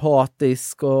vara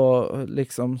empatisk och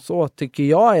liksom så, tycker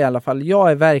jag i alla fall.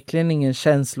 Jag är verkligen ingen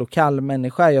känslokall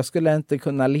människa. Jag skulle inte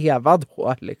kunna leva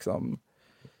då liksom.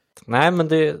 Nej, men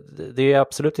det är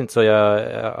absolut inte så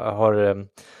jag har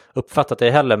uppfattat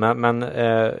det heller. Men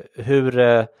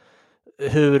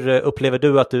hur upplever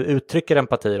du att du uttrycker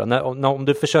empati då? Om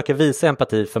du försöker visa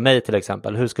empati för mig till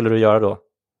exempel, hur skulle du göra då?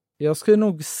 Jag skulle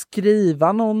nog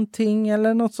skriva någonting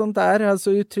eller något sånt där.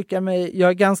 Alltså uttrycka mig. Jag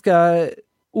är ganska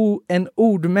en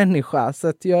ordmänniska, så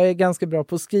att jag är ganska bra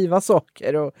på att skriva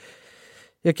saker. Och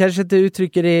jag kanske inte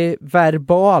uttrycker det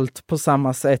verbalt på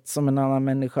samma sätt som en annan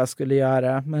människa skulle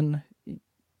göra. Men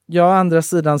jag har å andra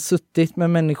sidan suttit med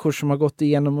människor som har gått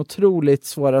igenom otroligt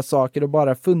svåra saker och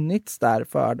bara funnits där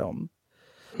för dem.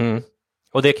 Mm.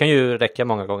 Och det kan ju räcka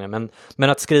många gånger, men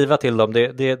att skriva till dem,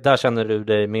 där känner du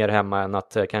dig mer hemma än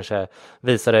att kanske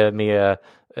visa det med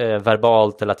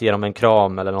verbalt eller att ge dem en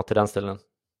kram eller något i den stilen.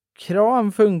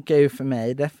 Kram funkar ju för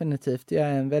mig definitivt. Jag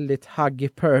är en väldigt huggy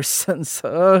person.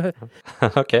 Så...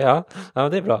 Okej, ja,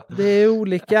 det är bra. Det är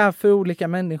olika för olika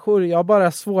människor. Jag har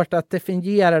bara svårt att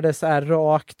definiera det så här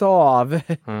rakt av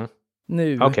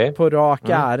nu på rak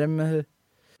arm. Nej,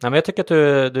 men jag tycker att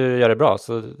du gör det bra,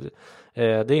 så det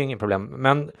är ingen problem.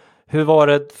 Men hur var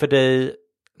det för dig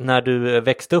när du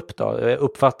växte upp då?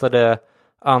 Uppfattade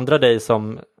andra dig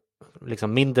som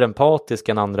liksom mindre empatisk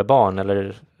än andra barn,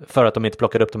 eller för att de inte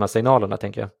plockade upp de här signalerna,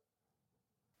 tänker jag?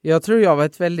 Jag tror jag var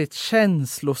ett väldigt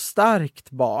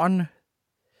känslostarkt barn.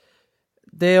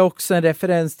 Det är också en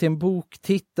referens till en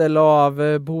boktitel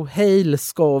av Bo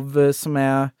Heilskov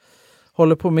som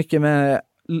håller på mycket med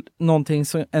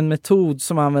en metod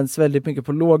som används väldigt mycket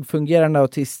på lågfungerande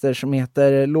autister som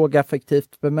heter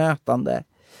lågaffektivt bemötande.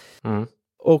 Mm.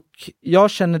 Och jag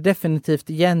känner definitivt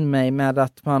igen mig med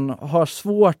att man har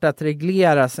svårt att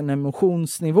reglera sin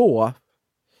emotionsnivå.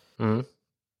 Mm.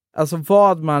 Alltså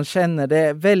vad man känner, det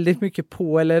är väldigt mycket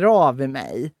på eller av i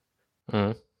mig.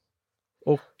 Mm.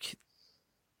 Och...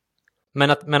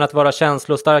 Men att vara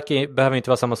känslostark behöver inte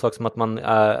vara samma sak som att man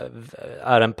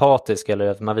är empatisk eller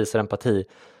att man visar empati.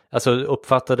 Alltså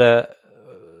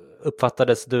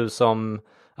uppfattades du som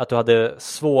att du hade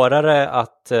svårare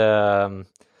att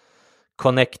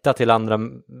connecta till andra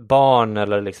barn,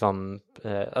 eller liksom,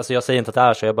 alltså jag säger inte att det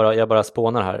är så, jag bara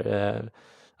spånar här.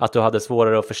 Att du hade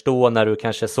svårare att förstå när du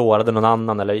kanske sårade någon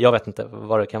annan, eller jag vet inte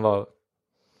vad det kan vara.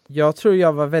 Jag tror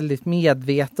jag var väldigt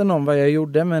medveten om vad jag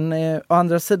gjorde, men å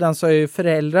andra sidan så har jag ju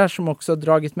föräldrar som också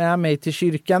dragit med mig till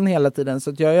kyrkan hela tiden, så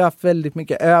att jag har haft väldigt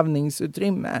mycket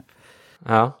övningsutrymme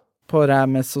på det här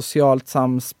med socialt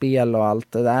samspel och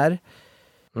allt det där.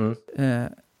 Mm.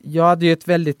 Jag hade ju ett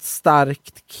väldigt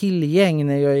starkt killgäng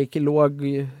när jag gick låg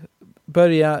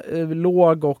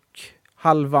och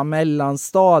halva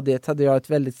mellanstadiet hade jag ett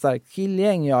väldigt starkt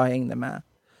killgäng jag hängde med.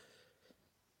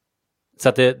 Så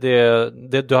att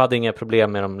du hade inga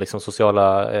problem med de liksom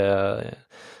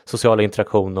sociala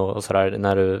interaktion och sådär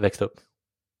när du växte upp?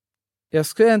 Jag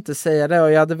skulle inte säga det,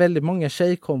 och jag hade väldigt många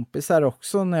tjejkompisar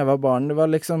också när jag var barn. Det var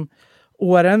liksom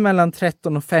åren mellan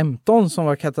 13 och 15 som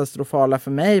var katastrofala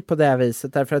för mig på det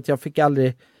viset. Därför att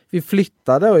vi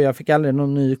flyttade och jag fick aldrig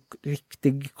någon ny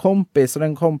riktig kompis. Och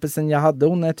den kompisen jag hade,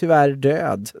 hon är tyvärr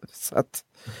död. Så att,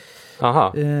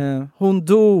 hon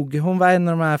dog. Hon var en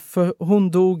av de här,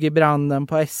 hon dog i branden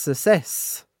på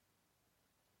SSS.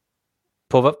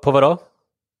 På vad då?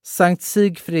 Sankt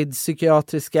Sigfrids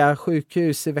psykiatriska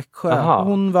sjukhus i Växjö. Aha.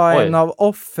 Hon var en av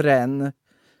offren.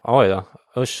 Oj då,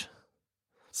 usch.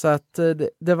 Så att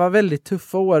det var väldigt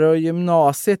tuffa år, och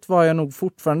gymnasiet var jag nog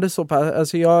fortfarande så pass.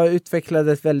 Alltså jag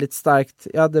utvecklade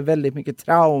jag hade väldigt mycket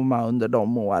trauma under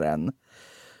de åren.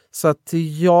 Så att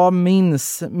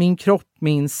min kropp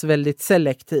minns väldigt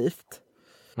selektivt.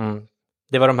 Mm.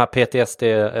 Det var de här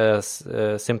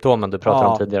PTSD-symptomen du pratade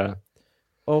om tidigare.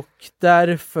 Och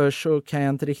därför så kan jag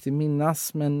inte riktigt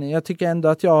minnas. Men jag tycker ändå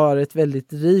att jag har ett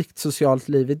väldigt rikt socialt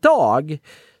liv idag.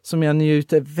 Som jag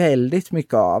njuter väldigt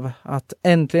mycket av. Att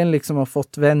äntligen liksom ha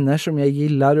fått vänner som jag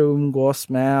gillar att umgås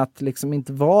med. Att liksom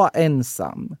inte vara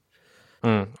ensam.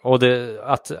 Mm. Och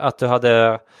att du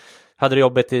hade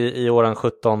jobbet i åren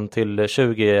 17 till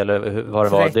 20 eller vad det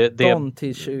var? 13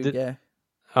 till 20.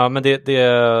 Ja, men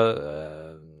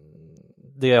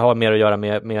det har mer att göra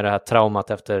med det här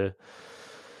traumat efter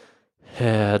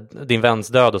din väns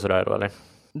död och sådär då, eller?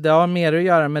 Det har mer att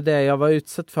göra med det jag var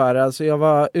utsatt för. Alltså jag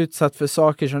var utsatt för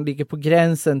saker som ligger på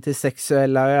gränsen till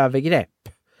sexuella övergrepp.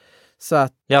 Så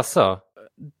att Jaså?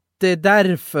 Det är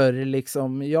därför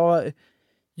liksom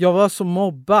jag var så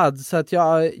mobbad så att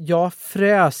jag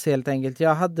frös helt enkelt.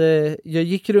 Jag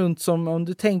gick runt som, om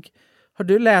du har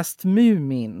du läst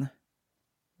Mumin?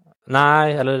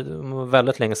 Nej, eller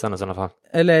väldigt länge sedan i sådana fall.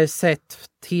 Eller sett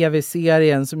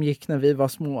tv-serien som gick när vi var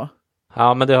små.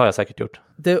 Ja, men det har jag säkert gjort.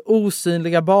 Det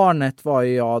osynliga barnet var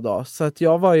ju jag då. Så att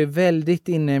jag var ju väldigt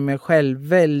inne i mig själv.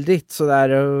 Väldigt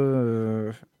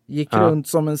sådär. Gick runt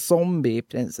som en zombie i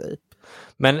princip.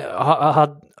 Men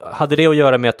hade det att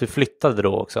göra med att du flyttade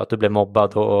då också? Att du blev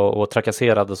mobbad och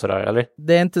trakasserad och sådär, eller?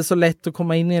 Det är inte så lätt att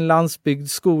komma in i en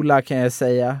landsbygdsskola, kan jag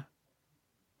säga.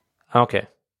 Okej.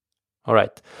 All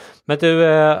right. Men du,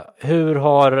 hur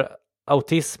har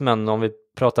autismen, om vi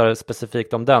pratar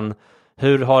specifikt om den,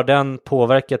 hur har den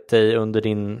påverkat dig under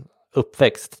din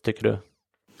uppväxt, tycker du?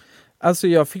 Alltså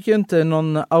jag fick ju inte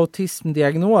någon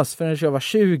autismdiagnos förrän jag var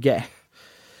 20.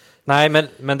 Nej,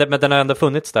 men den har ändå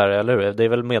funnits där, eller hur? Det är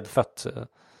väl medfött?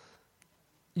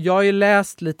 Jag har ju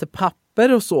läst lite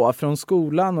papper och så från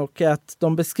skolan, och att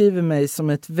de beskriver mig som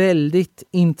ett väldigt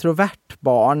introvert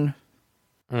barn.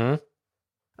 Mm.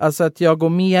 Alltså att jag går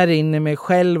mer in i mig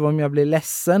själv om jag blir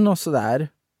ledsen och sådär.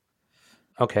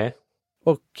 Okej.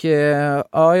 Och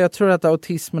jag tror att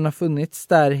autismen har funnits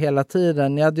där hela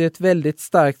tiden. Jag hade ju ett väldigt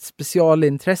starkt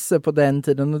specialintresse på den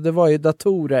tiden, och det var ju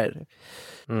datorer.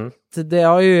 Mm. Så det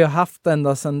har jag ju haft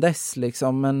ända sedan dess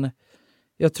liksom, men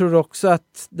jag tror också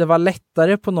att det var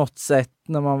lättare på något sätt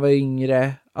när man var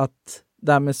yngre, att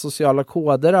det här med sociala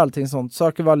koder och allting sånt,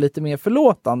 saker var lite mer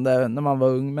förlåtande när man var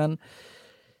ung, men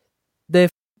det är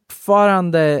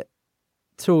fortfarande,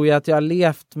 tror jag, att jag har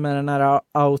levt med den här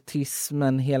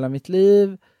autismen hela mitt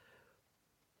liv.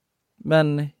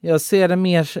 Men jag ser det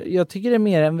mer, jag tycker det är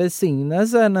mer en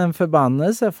välsignelse än en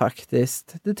förbannelse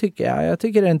faktiskt. Det tycker jag. Jag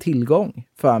tycker det är en tillgång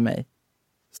för mig.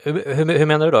 Hur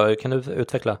menar du då? Kan du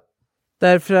utveckla?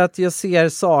 Därför att jag ser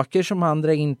saker som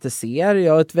andra inte ser.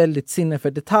 Jag har ett väldigt sinne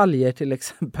för detaljer till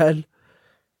exempel.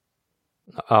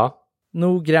 Ja.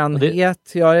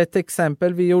 Noggrannhet. Jag har ett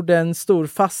exempel. Vi gjorde en stor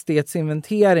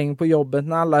fastighetsinventering på jobbet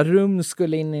när alla rum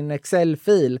skulle in i en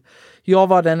Excel-fil. Jag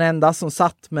var den enda som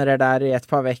satt med det där i ett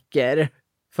par veckor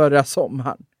förra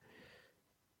sommaren.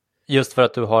 Just för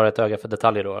att du har ett öga för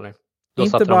detaljer då, eller? Då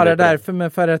inte bara därför,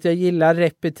 men för att jag gillar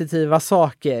repetitiva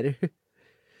saker.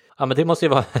 Ja, men det måste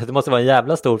vara en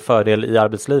jävla stor fördel i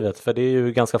arbetslivet, för det är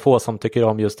ju ganska få som tycker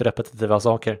om just repetitiva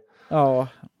saker. Ja.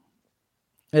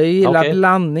 Jag gillar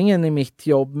blandningen i mitt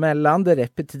jobb mellan det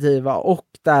repetitiva och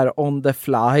där on the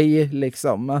fly,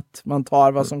 liksom, att man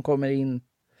tar vad som kommer in.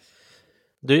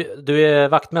 Du är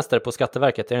vaktmästare på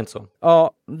Skatteverket, är det inte så?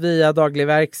 Ja, via daglig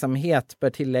verksamhet bör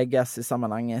tilläggas i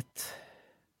sammanhanget.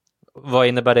 Vad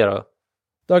innebär det då?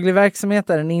 Daglig verksamhet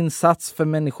är en insats för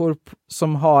människor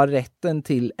som har rätten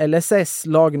till LSS,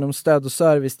 lagen om stöd och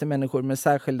service till människor med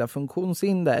särskilda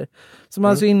funktionshinder. Som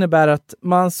alltså innebär att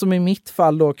man, som i mitt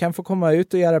fall då, kan få komma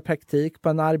ut och göra praktik på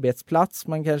en arbetsplats.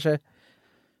 Man kanske,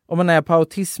 om man är på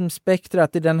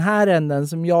autismspektrat i den här änden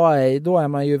som jag är i, då är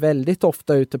man ju väldigt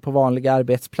ofta ute på vanliga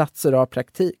arbetsplatser och har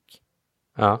praktik.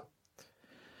 Ja.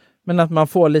 Men att man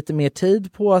får lite mer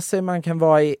tid på sig, man kan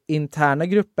vara i interna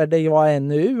grupper där jag är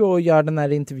nu och gör den här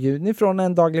intervjun ifrån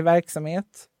en daglig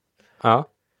verksamhet. Ja.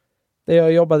 Där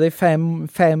jag jobbade i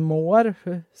fem år,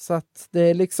 så att det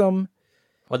är liksom...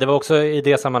 Och det var också i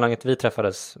det sammanhanget vi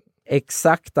träffades.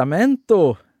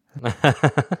 Exaktamente.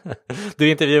 Du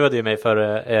intervjuade ju mig för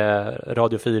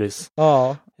Radio Fyris.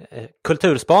 Ja.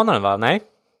 Kulturspanaren, va? Nej?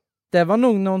 Det var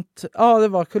nog något... Ja, det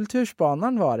var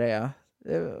Kulturspanaren var det, ja.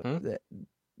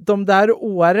 De där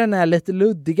åren är lite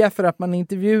luddiga för att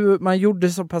man gjorde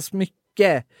så pass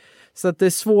mycket. Så att det är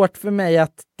svårt för mig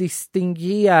att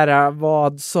distingera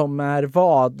vad som är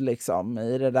vad liksom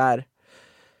i det där.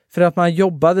 För att man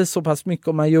jobbade så pass mycket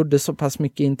och man gjorde så pass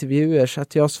mycket intervjuer så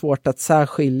att jag har svårt att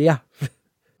särskilja.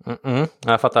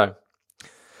 Jag fattar.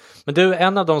 Men du,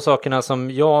 en av de sakerna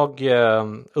som jag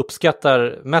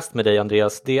uppskattar mest med dig,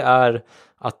 Andreas, det är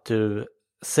att du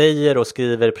säger och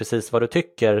skriver precis vad du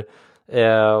tycker. Det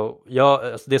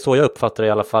är så jag uppfattar det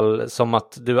i alla fall, som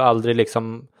att du aldrig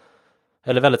liksom,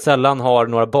 eller väldigt sällan har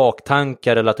några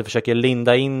baktankar, eller att du försöker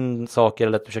linda in saker,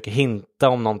 eller att du försöker hinta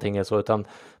om någonting eller så, utan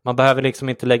man behöver liksom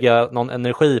inte lägga någon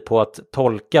energi på att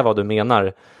tolka vad du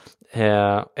menar.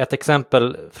 Ett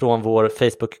exempel från vår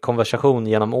Facebook-konversation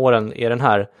genom åren är den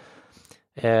här.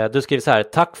 Du skriver så här: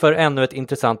 tack för ännu ett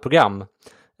intressant program.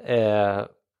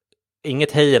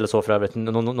 Inget hej eller så för övrigt,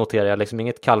 noterar jag, liksom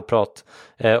inget kallprat.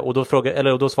 Och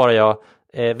då svarar jag,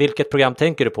 vilket program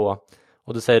tänker du på?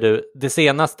 Och då säger du, det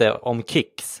senaste om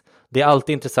Kicks. Det är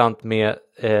alltid intressant med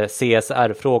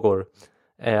CSR-frågor.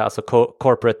 Alltså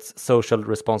Corporate Social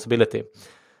Responsibility.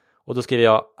 Och då skriver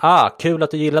jag, kul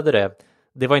att du gillade det.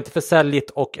 Det var inte för säljigt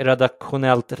och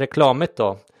redaktionellt reklamigt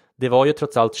då. Det var ju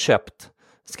trots allt köpt,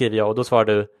 skriver jag. Och då svarar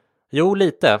du, jo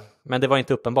lite, men det var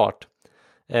inte uppenbart.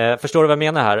 Förstår du vad jag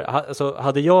menar här? Alltså,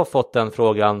 hade jag fått den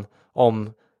frågan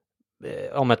om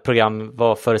ett program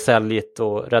var för säljigt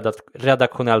och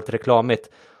redaktionellt reklamigt,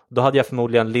 då hade jag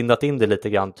förmodligen lindat in det lite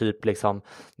grann, typ liksom,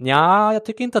 ja, jag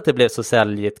tycker inte att det blev så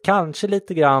säljigt, kanske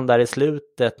lite grann där i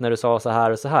slutet när du sa så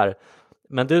här och så här.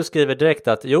 Men du skriver direkt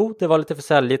att jo, det var lite för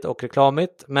säljigt och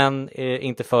reklamigt, men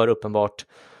inte för uppenbart.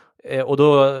 Och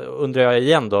då undrar jag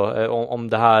igen då,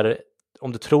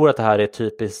 om du tror att det här är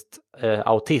typiskt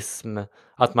autism,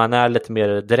 att man är lite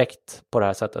mer direkt på det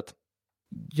här sättet.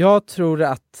 Jag tror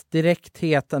att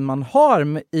direktheten man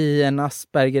har i en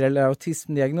Asperger eller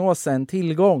autismdiagnos är en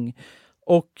tillgång.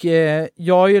 Och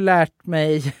jag har ju lärt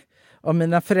mig av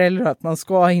mina föräldrar att man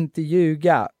ska inte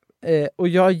ljuga. Och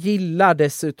jag gillar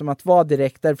dessutom att vara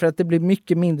direkt, därför att det blir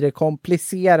mycket mindre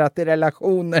komplicerat i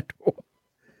relationer då.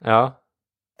 Ja.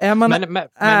 Är man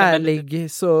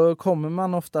ärlig så kommer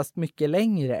man oftast mycket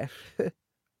längre.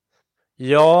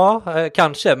 Ja,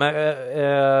 kanske.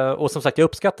 Och som sagt, jag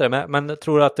uppskattar det. Men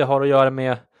tror du att det har att göra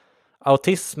med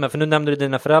autism? För nu nämnde du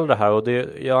dina föräldrar här. Och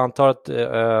jag antar att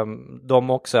de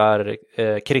också är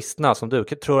kristna som du.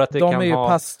 Tror att det de är ju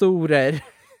pastorer.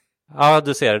 Ja,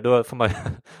 du ser. Då får man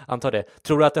anta det.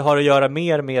 Tror du att det har att göra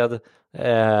mer med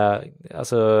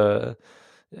alltså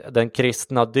den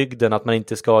kristna dygden, att man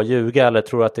inte ska ljuga? Eller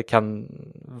tror du att det kan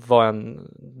vara en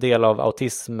del av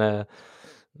autism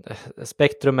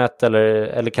spektrumet,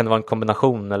 eller kan det vara en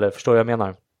kombination, eller förstår jag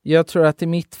menar? Jag tror att i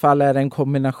mitt fall är det en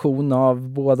kombination av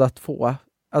båda två.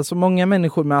 Alltså många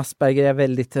människor med Asperger är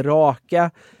väldigt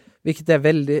raka, vilket är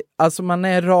väldigt, alltså man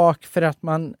är rak för att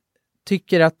man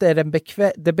tycker att det är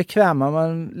det bekväma,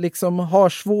 man liksom har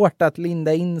svårt att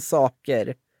linda in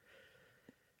saker.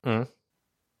 Mm.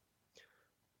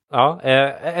 Ja,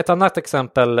 ett annat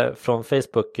exempel från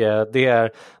Facebook, det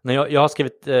är när jag har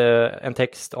skrivit en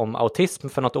text om autism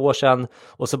för något år sedan,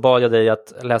 och så bad jag dig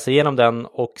att läsa igenom den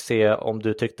och se om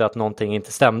du tyckte att någonting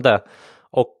inte stämde.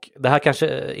 Och det här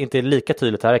kanske inte är lika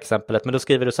tydligt, det här exemplet, men då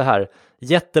skriver du så här: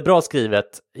 jättebra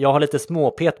skrivet, jag har lite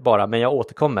småpet bara, men jag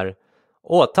återkommer.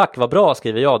 Tack, vad bra,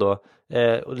 skriver jag då.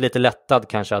 Lite lättad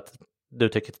kanske att du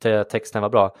tyckte att texten var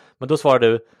bra. Men då svarar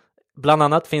du, bland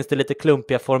annat finns det lite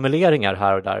klumpiga formuleringar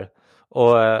här och där.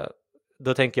 Och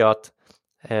då tänker jag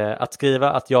att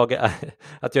skriva att jag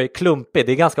är klumpig,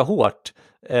 det är ganska hårt.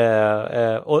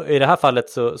 Och i det här fallet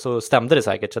så stämde det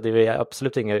säkert, så det är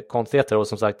absolut inga konstigheter. Och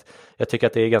som sagt, jag tycker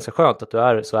att det är ganska skönt att du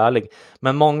är så ärlig.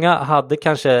 Men många hade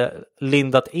kanske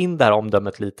lindat in det här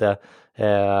omdömet lite.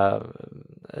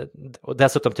 Och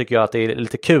dessutom tycker jag att det är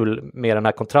lite kul med den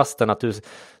här kontrasten, att du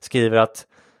skriver att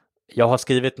jag har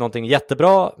skrivit någonting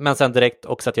jättebra, men sen direkt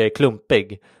också att jag är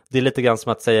klumpig. Det är lite grann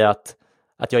som att säga att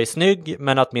att jag är snygg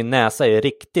men att min näsa är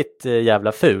riktigt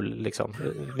jävla ful liksom.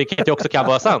 Vilket ju också kan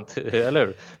vara sant, eller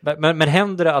hur? Men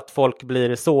händer det att folk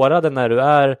blir sårade när du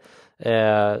är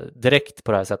direkt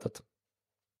på det här sättet?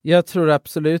 Jag tror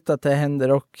absolut att det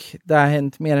händer, och det har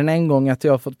hänt mer än en gång att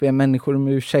jag har fått be människor om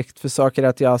ursäkt för saker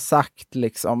att jag har sagt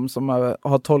liksom, som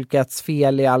har tolkats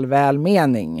fel i all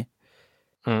välmening.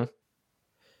 Mm.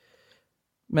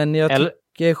 Men jag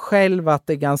tycker själv att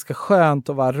det är ganska skönt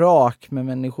att vara rak med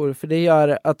människor, för det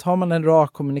gör att har man en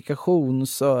rak kommunikation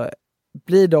så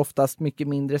blir det oftast mycket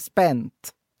mindre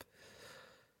spänt.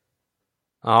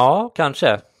 Ja,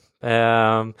 kanske.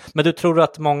 Men du tror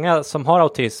att många som har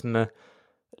autism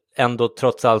ändå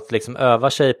trots allt liksom övar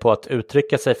sig på att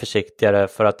uttrycka sig försiktigare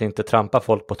för att inte trampa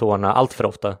folk på tårna allt för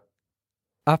ofta?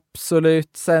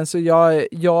 Absolut. Sen så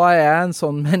jag är en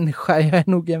sån människa. Jag är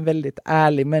nog en väldigt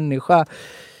ärlig människa.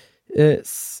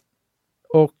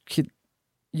 Och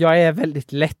jag är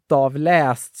väldigt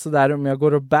lättavläst. Så där om jag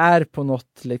går och bär på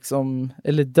något liksom,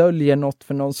 eller döljer något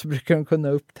för någon, så brukar de kunna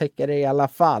upptäcka det i alla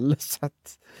fall. Så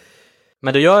att...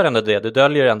 Men du gör ändå det. Du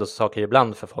döljer ändå saker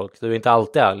ibland för folk. Du är inte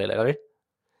alltid ärlig, eller?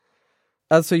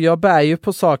 Alltså jag bär ju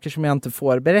på saker som jag inte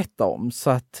får berätta om. Så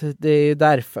att det är ju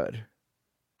därför.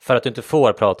 För att du inte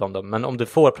får prata om dem. Men om du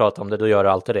får prata om det, då gör du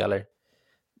alltid det, eller?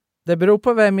 Det beror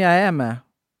på vem jag är med.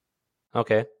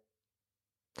 Okej.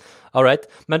 All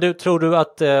right. Men du, tror du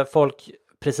att folk,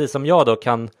 precis som jag då,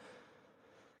 kan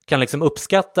liksom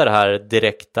uppskatta det här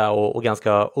direkta och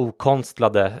ganska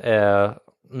okonstlade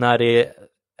när det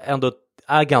ändå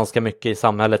är ganska mycket i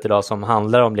samhället idag som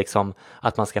handlar om liksom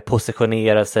att man ska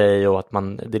positionera sig och att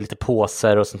det är lite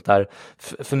påser och sånt där.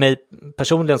 För mig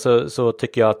personligen så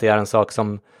tycker jag att det är en sak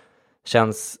som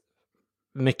känns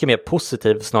mycket mer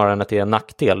positiv snarare än att det är en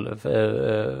nackdel.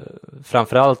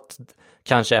 Framförallt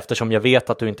kanske eftersom jag vet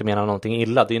att du inte menar någonting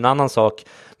illa. Det är en annan sak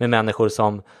med människor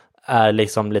som är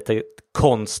liksom lite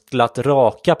konstlat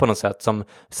raka på något sätt, som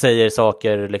säger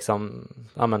saker liksom,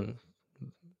 ja men,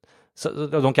 så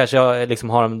de kanske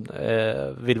liksom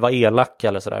vill vara elaka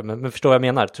eller sådär, men förstår vad jag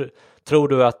menar? Tror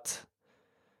du att,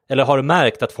 eller har du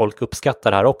märkt att folk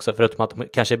uppskattar det här också, förutom att de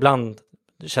kanske ibland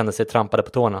känner sig trampade på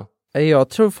tårna? Jag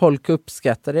tror folk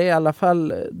uppskattar det i alla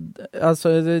fall.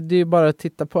 Alltså det är ju bara att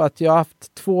titta på att jag har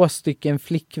haft 2 stycken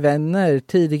flickvänner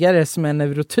tidigare som är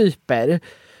neurotyper.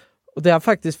 Och det har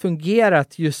faktiskt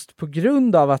fungerat just på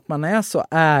grund av att man är så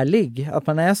ärlig. Att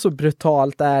man är så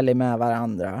brutalt ärlig med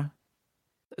varandra.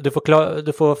 Du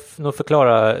får nog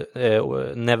förklara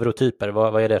neurotyper.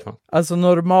 Vad är det för något? Alltså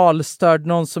normalstörd,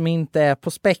 någon som inte är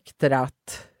på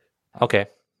spektrat. Okej.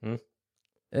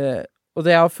 Och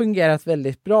det har fungerat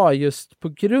väldigt bra just på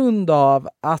grund av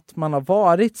att man har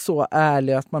varit så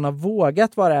ärlig, att man har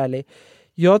vågat vara ärlig.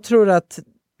 Jag tror att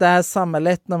det här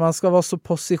samhället, när man ska vara så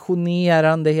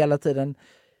positionerande hela tiden,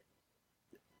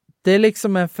 det är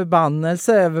liksom en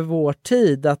förbannelse över vår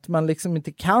tid att man liksom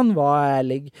inte kan vara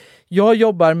ärlig. Jag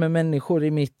jobbar med människor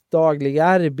i mitt dagliga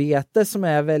arbete som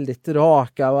är väldigt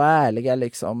raka och ärliga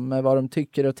liksom med vad de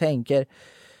tycker och tänker.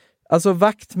 Alltså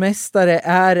vaktmästare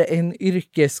är en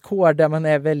yrkeskår där man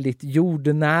är väldigt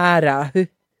jordnära.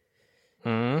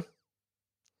 Mm.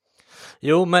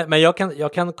 Jo, men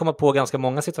jag kan komma på ganska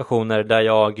många situationer där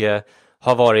jag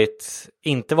har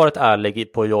inte varit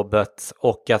ärlig på jobbet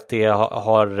och att det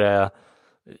har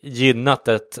gynnat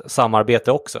ett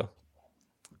samarbete också.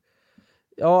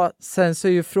 Ja, sen så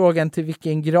är ju frågan till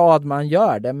vilken grad man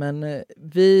gör det, men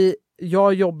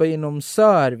jag jobbar inom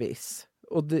service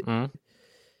och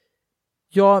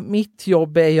mitt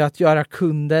jobb är ju att göra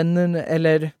kunden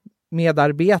eller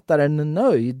medarbetaren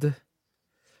nöjd.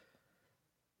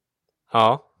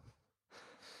 Ja.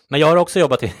 Men jag har också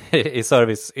jobbat i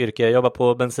serviceyrke. Jag jobbar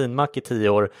på bensinmack i 10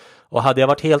 år. Och hade jag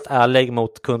varit helt ärlig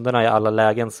mot kunderna i alla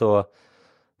lägen så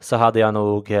hade jag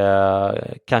nog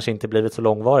kanske inte blivit så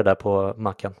långvarig där på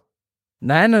macken.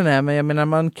 Nej, men jag menar,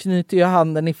 man knyter ju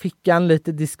handen i fickan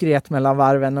lite diskret mellan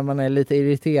varven när man är lite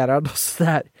irriterad och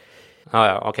sådär.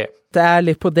 Ja, okej. Det är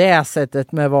ärligt på det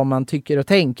sättet med vad man tycker och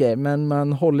tänker, men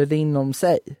man håller det inom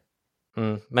sig.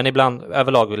 Men ibland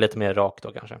överlag lite mer rakt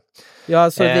då kanske. Ja,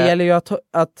 alltså det gäller ju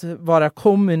att vara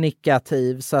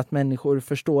kommunikativ så att människor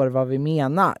förstår vad vi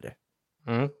menar.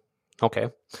 Okej.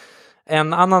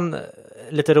 En annan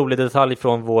lite rolig detalj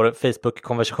från vår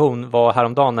Facebook-konversation var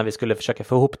häromdagen när vi skulle försöka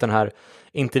få ihop den här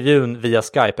intervjun via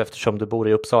Skype, eftersom du bor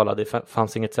i Uppsala. Det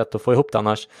fanns inget sätt att få ihop det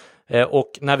annars.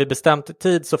 Och när vi bestämt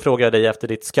tid så frågar jag dig efter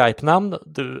ditt Skype-namn.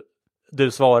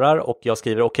 Du svarar och jag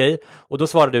skriver okej. Och då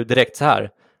svarar du direkt så här: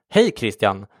 Hej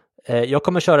Christian, jag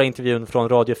kommer köra intervjun från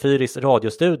Radio Fyris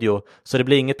radiostudio, så det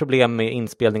blir inget problem med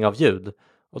inspelning av ljud.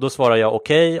 Och då svarar jag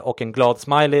okej och en glad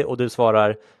smiley, och du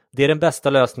svarar: Det är den bästa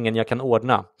lösningen jag kan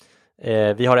ordna.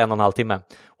 Vi har 1,5 timme.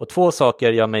 Och 2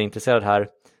 saker gör mig intresserad här.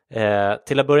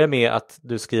 Till att börja med att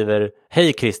du skriver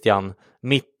hej Christian,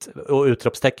 mitt och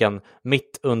utropstecken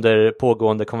mitt under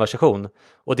pågående konversation.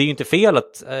 Och det är ju inte fel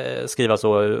att skriva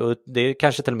så, och det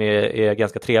kanske till och med är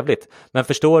ganska trevligt. Men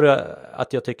förstår du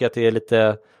att jag tycker att det är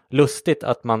lite lustigt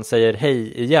att man säger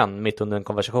hej igen mitt under en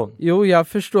konversation? Jo, jag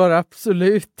förstår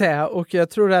absolut det, och jag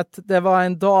tror att det var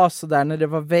en dag så där när det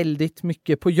var väldigt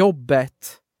mycket på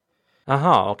jobbet.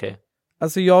 Aha, okej.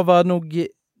 Alltså jag var nog...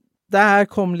 Det här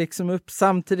kom liksom upp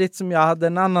samtidigt som jag hade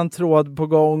en annan tråd på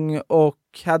gång och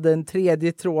hade en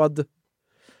tredje tråd.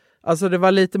 Alltså det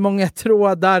var lite många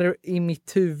trådar i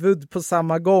mitt huvud på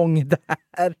samma gång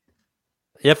där.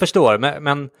 Jag förstår,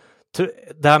 men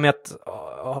det här med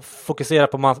att fokusera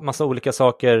på massa olika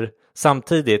saker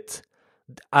samtidigt,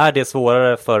 är det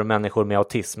svårare för människor med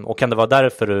autism? Och kan det vara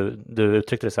därför du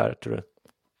uttryckte det så här, tror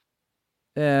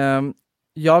du?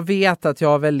 Jag vet att jag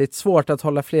har väldigt svårt att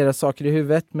hålla flera saker i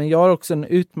huvudet, men jag har också en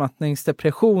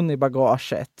utmattningsdepression i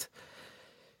bagaget.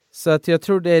 Så att jag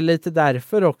tror det är lite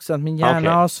därför också att min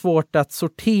hjärna har svårt att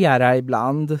sortera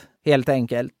ibland, helt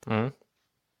enkelt. Mm.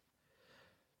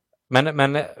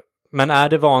 Men är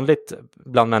det vanligt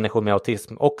bland människor med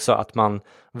autism också att man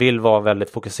vill vara väldigt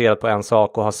fokuserad på en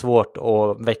sak och ha svårt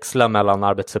att växla mellan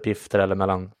arbetsuppgifter eller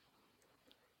mellan...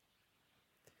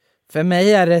 För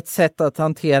mig är det ett sätt att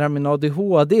hantera min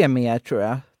ADHD mer, tror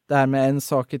jag. Det här med en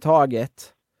sak i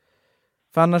taget.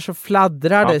 För annars så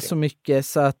fladdrar det så mycket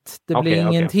så att det blir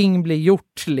ingenting blir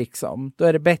gjort liksom. Då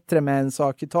är det bättre med en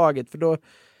sak i taget. För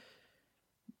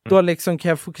då liksom kan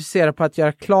jag fokusera på att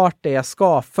göra klart det jag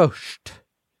ska först.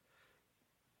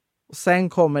 Och sen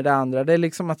kommer det andra. Det är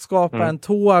liksom att skapa en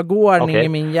tågordning i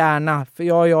min hjärna. För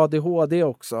jag har ju ADHD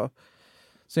också.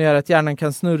 Som gör att hjärnan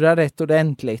kan snurra rätt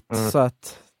ordentligt. Så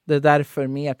att det är därför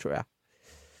mer, tror jag.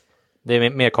 Det är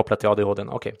mer kopplat till ADHD.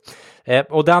 Okej.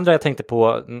 Och det andra jag tänkte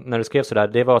på när du skrev sådär,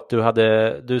 det var att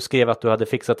du skrev att du hade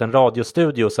fixat en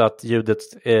radiostudio så att ljudet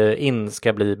in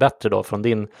ska bli bättre då från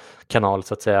din kanal,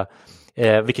 så att säga.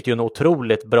 Vilket är en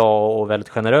otroligt bra och väldigt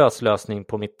generös lösning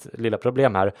på mitt lilla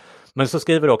problem här. Men så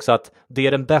skriver du också att det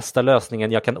är den bästa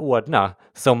lösningen jag kan ordna,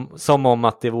 som om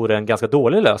att det vore en ganska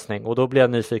dålig lösning. Och då blir jag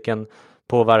nyfiken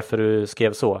på varför du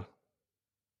skrev så.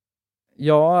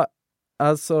 Ja,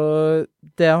 alltså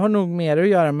det har nog mer att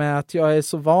göra med att jag är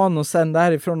så van att sända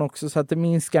härifrån också, så att det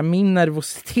minskar min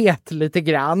nervositet lite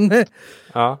grann.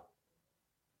 Ja.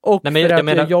 Och jag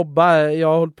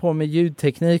har hållit på med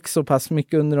ljudteknik så pass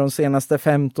mycket under de senaste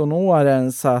 15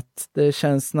 åren, så att det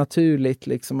känns naturligt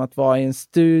liksom att vara i en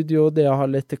studio där jag har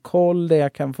lite koll, där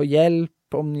jag kan få hjälp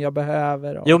om jag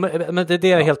behöver. Jo, men det är det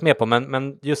jag är helt med på,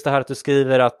 men just det här att du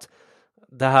skriver att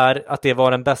det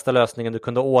var den bästa lösningen du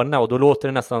kunde ordna, och då låter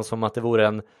det nästan som att det vore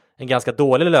en ganska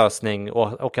dålig lösning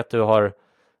och att du har,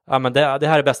 ja men det här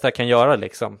är det bästa jag kan göra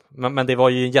liksom. Men det var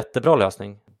ju en jättebra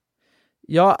lösning.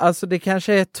 Ja, alltså det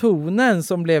kanske är tonen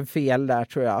som blev fel där,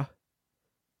 tror jag.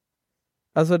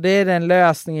 Alltså det är den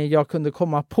lösningen jag kunde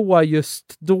komma på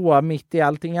just då, mitt i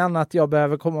allting annat jag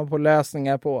behöver komma på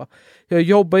lösningar på. Jag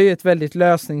jobbar ju i ett väldigt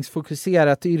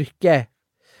lösningsfokuserat yrke.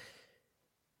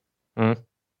 Mm.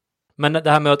 Men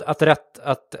det här med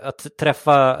att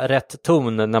träffa rätt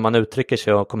ton när man uttrycker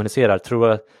sig och kommunicerar,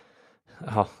 tror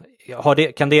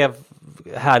jag, kan det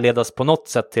härledas på något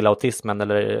sätt till autismen,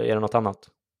 eller är det något annat?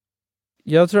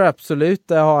 Jag tror absolut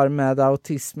det har med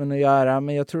autismen att göra,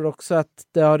 men jag tror också att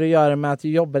det har att göra med att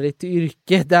jag jobbar i ett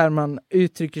yrke där man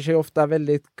uttrycker sig ofta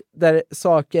där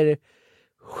saker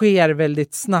sker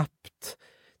väldigt snabbt.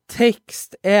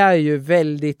 Text är ju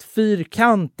väldigt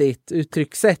fyrkantigt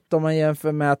uttryckssätt om man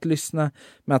jämför med att lyssna,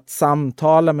 med att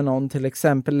samtala med någon till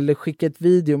exempel, eller skicka ett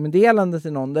videomeddelande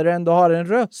till någon där du ändå har en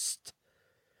röst.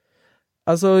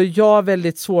 Alltså jag har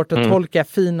väldigt svårt att tolka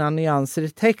fina nyanser i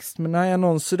text, men när jag har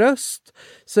någons röst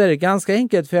så är det ganska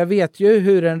enkelt, för jag vet ju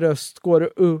hur en röst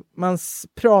går upp, man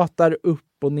pratar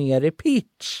upp och ner i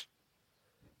pitch.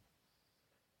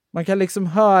 Man kan liksom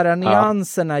höra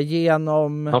nyanserna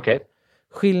genom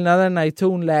skillnaderna i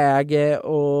tonläge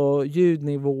och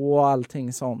ljudnivå och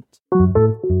allting sånt.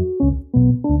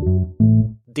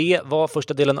 Det var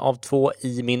första delen av 2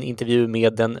 i min intervju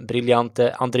med den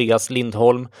briljante Andreas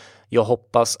Lindholm. Jag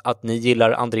hoppas att ni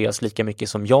gillar Andreas lika mycket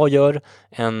som jag gör.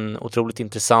 En otroligt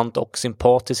intressant och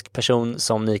sympatisk person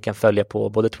som ni kan följa på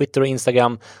både Twitter och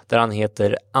Instagram, där han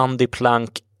heter Andy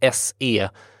Plank SE.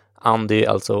 Andy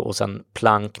alltså, och sen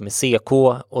Plank med CK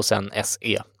och sen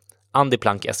SE. Andy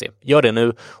Plank SE. Gör det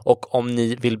nu, och om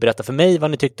ni vill berätta för mig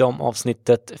vad ni tyckte om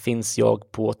avsnittet finns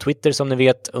jag på Twitter som ni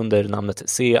vet under namnet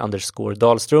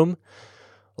C_Dahlström.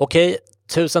 Okej,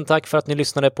 tusen tack för att ni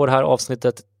lyssnade på det här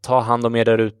avsnittet. ta hand om er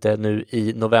där ute nu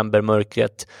i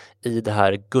novembermörkret i det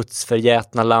här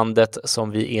gudsförgätna landet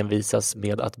som vi envisas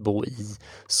med att bo i,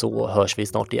 så hörs vi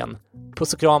snart igen.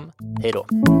 Puss och kram, hej då!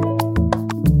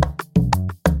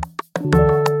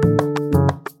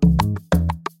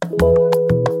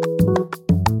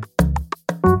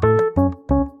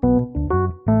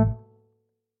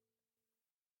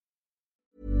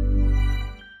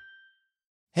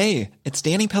 Hey, it's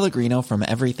Danny Pellegrino from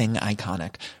Everything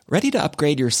Iconic. Ready to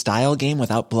upgrade your style game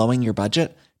without blowing your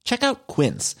budget? Check out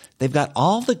Quince. They've got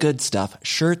all the good stuff,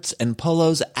 shirts and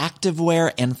polos,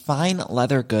 activewear, and fine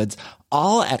leather goods,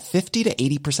 all at 50 to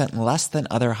 80% less than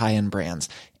other high-end brands.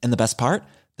 And the best part?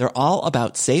 They're all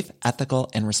about safe,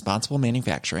 ethical, and responsible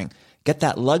manufacturing. Get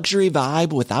that luxury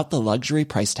vibe without the luxury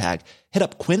price tag. Hit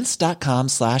up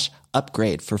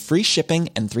quince.com/upgrade for free shipping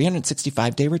and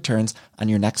 365-day returns on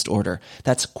your next order.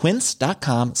 That's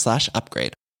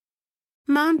quince.com/upgrade.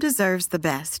 Mom deserves the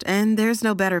best, and there's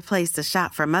no better place to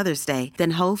shop for Mother's Day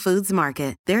than Whole Foods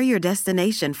Market. They're your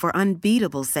destination for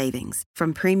unbeatable savings,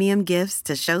 from premium gifts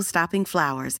to show-stopping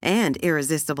flowers and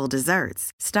irresistible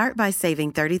desserts. Start by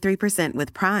saving 33%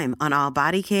 with Prime on all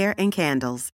body care and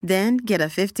candles. Then get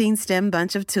a 15-stem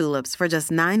bunch of tulips for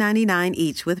just $9.99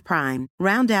 each with Prime.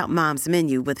 Round out Mom's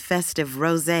menu with festive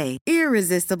rosé,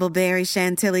 irresistible berry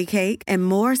chantilly cake, and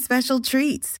more special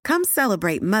treats. Come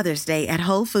celebrate Mother's Day at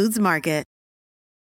Whole Foods Market.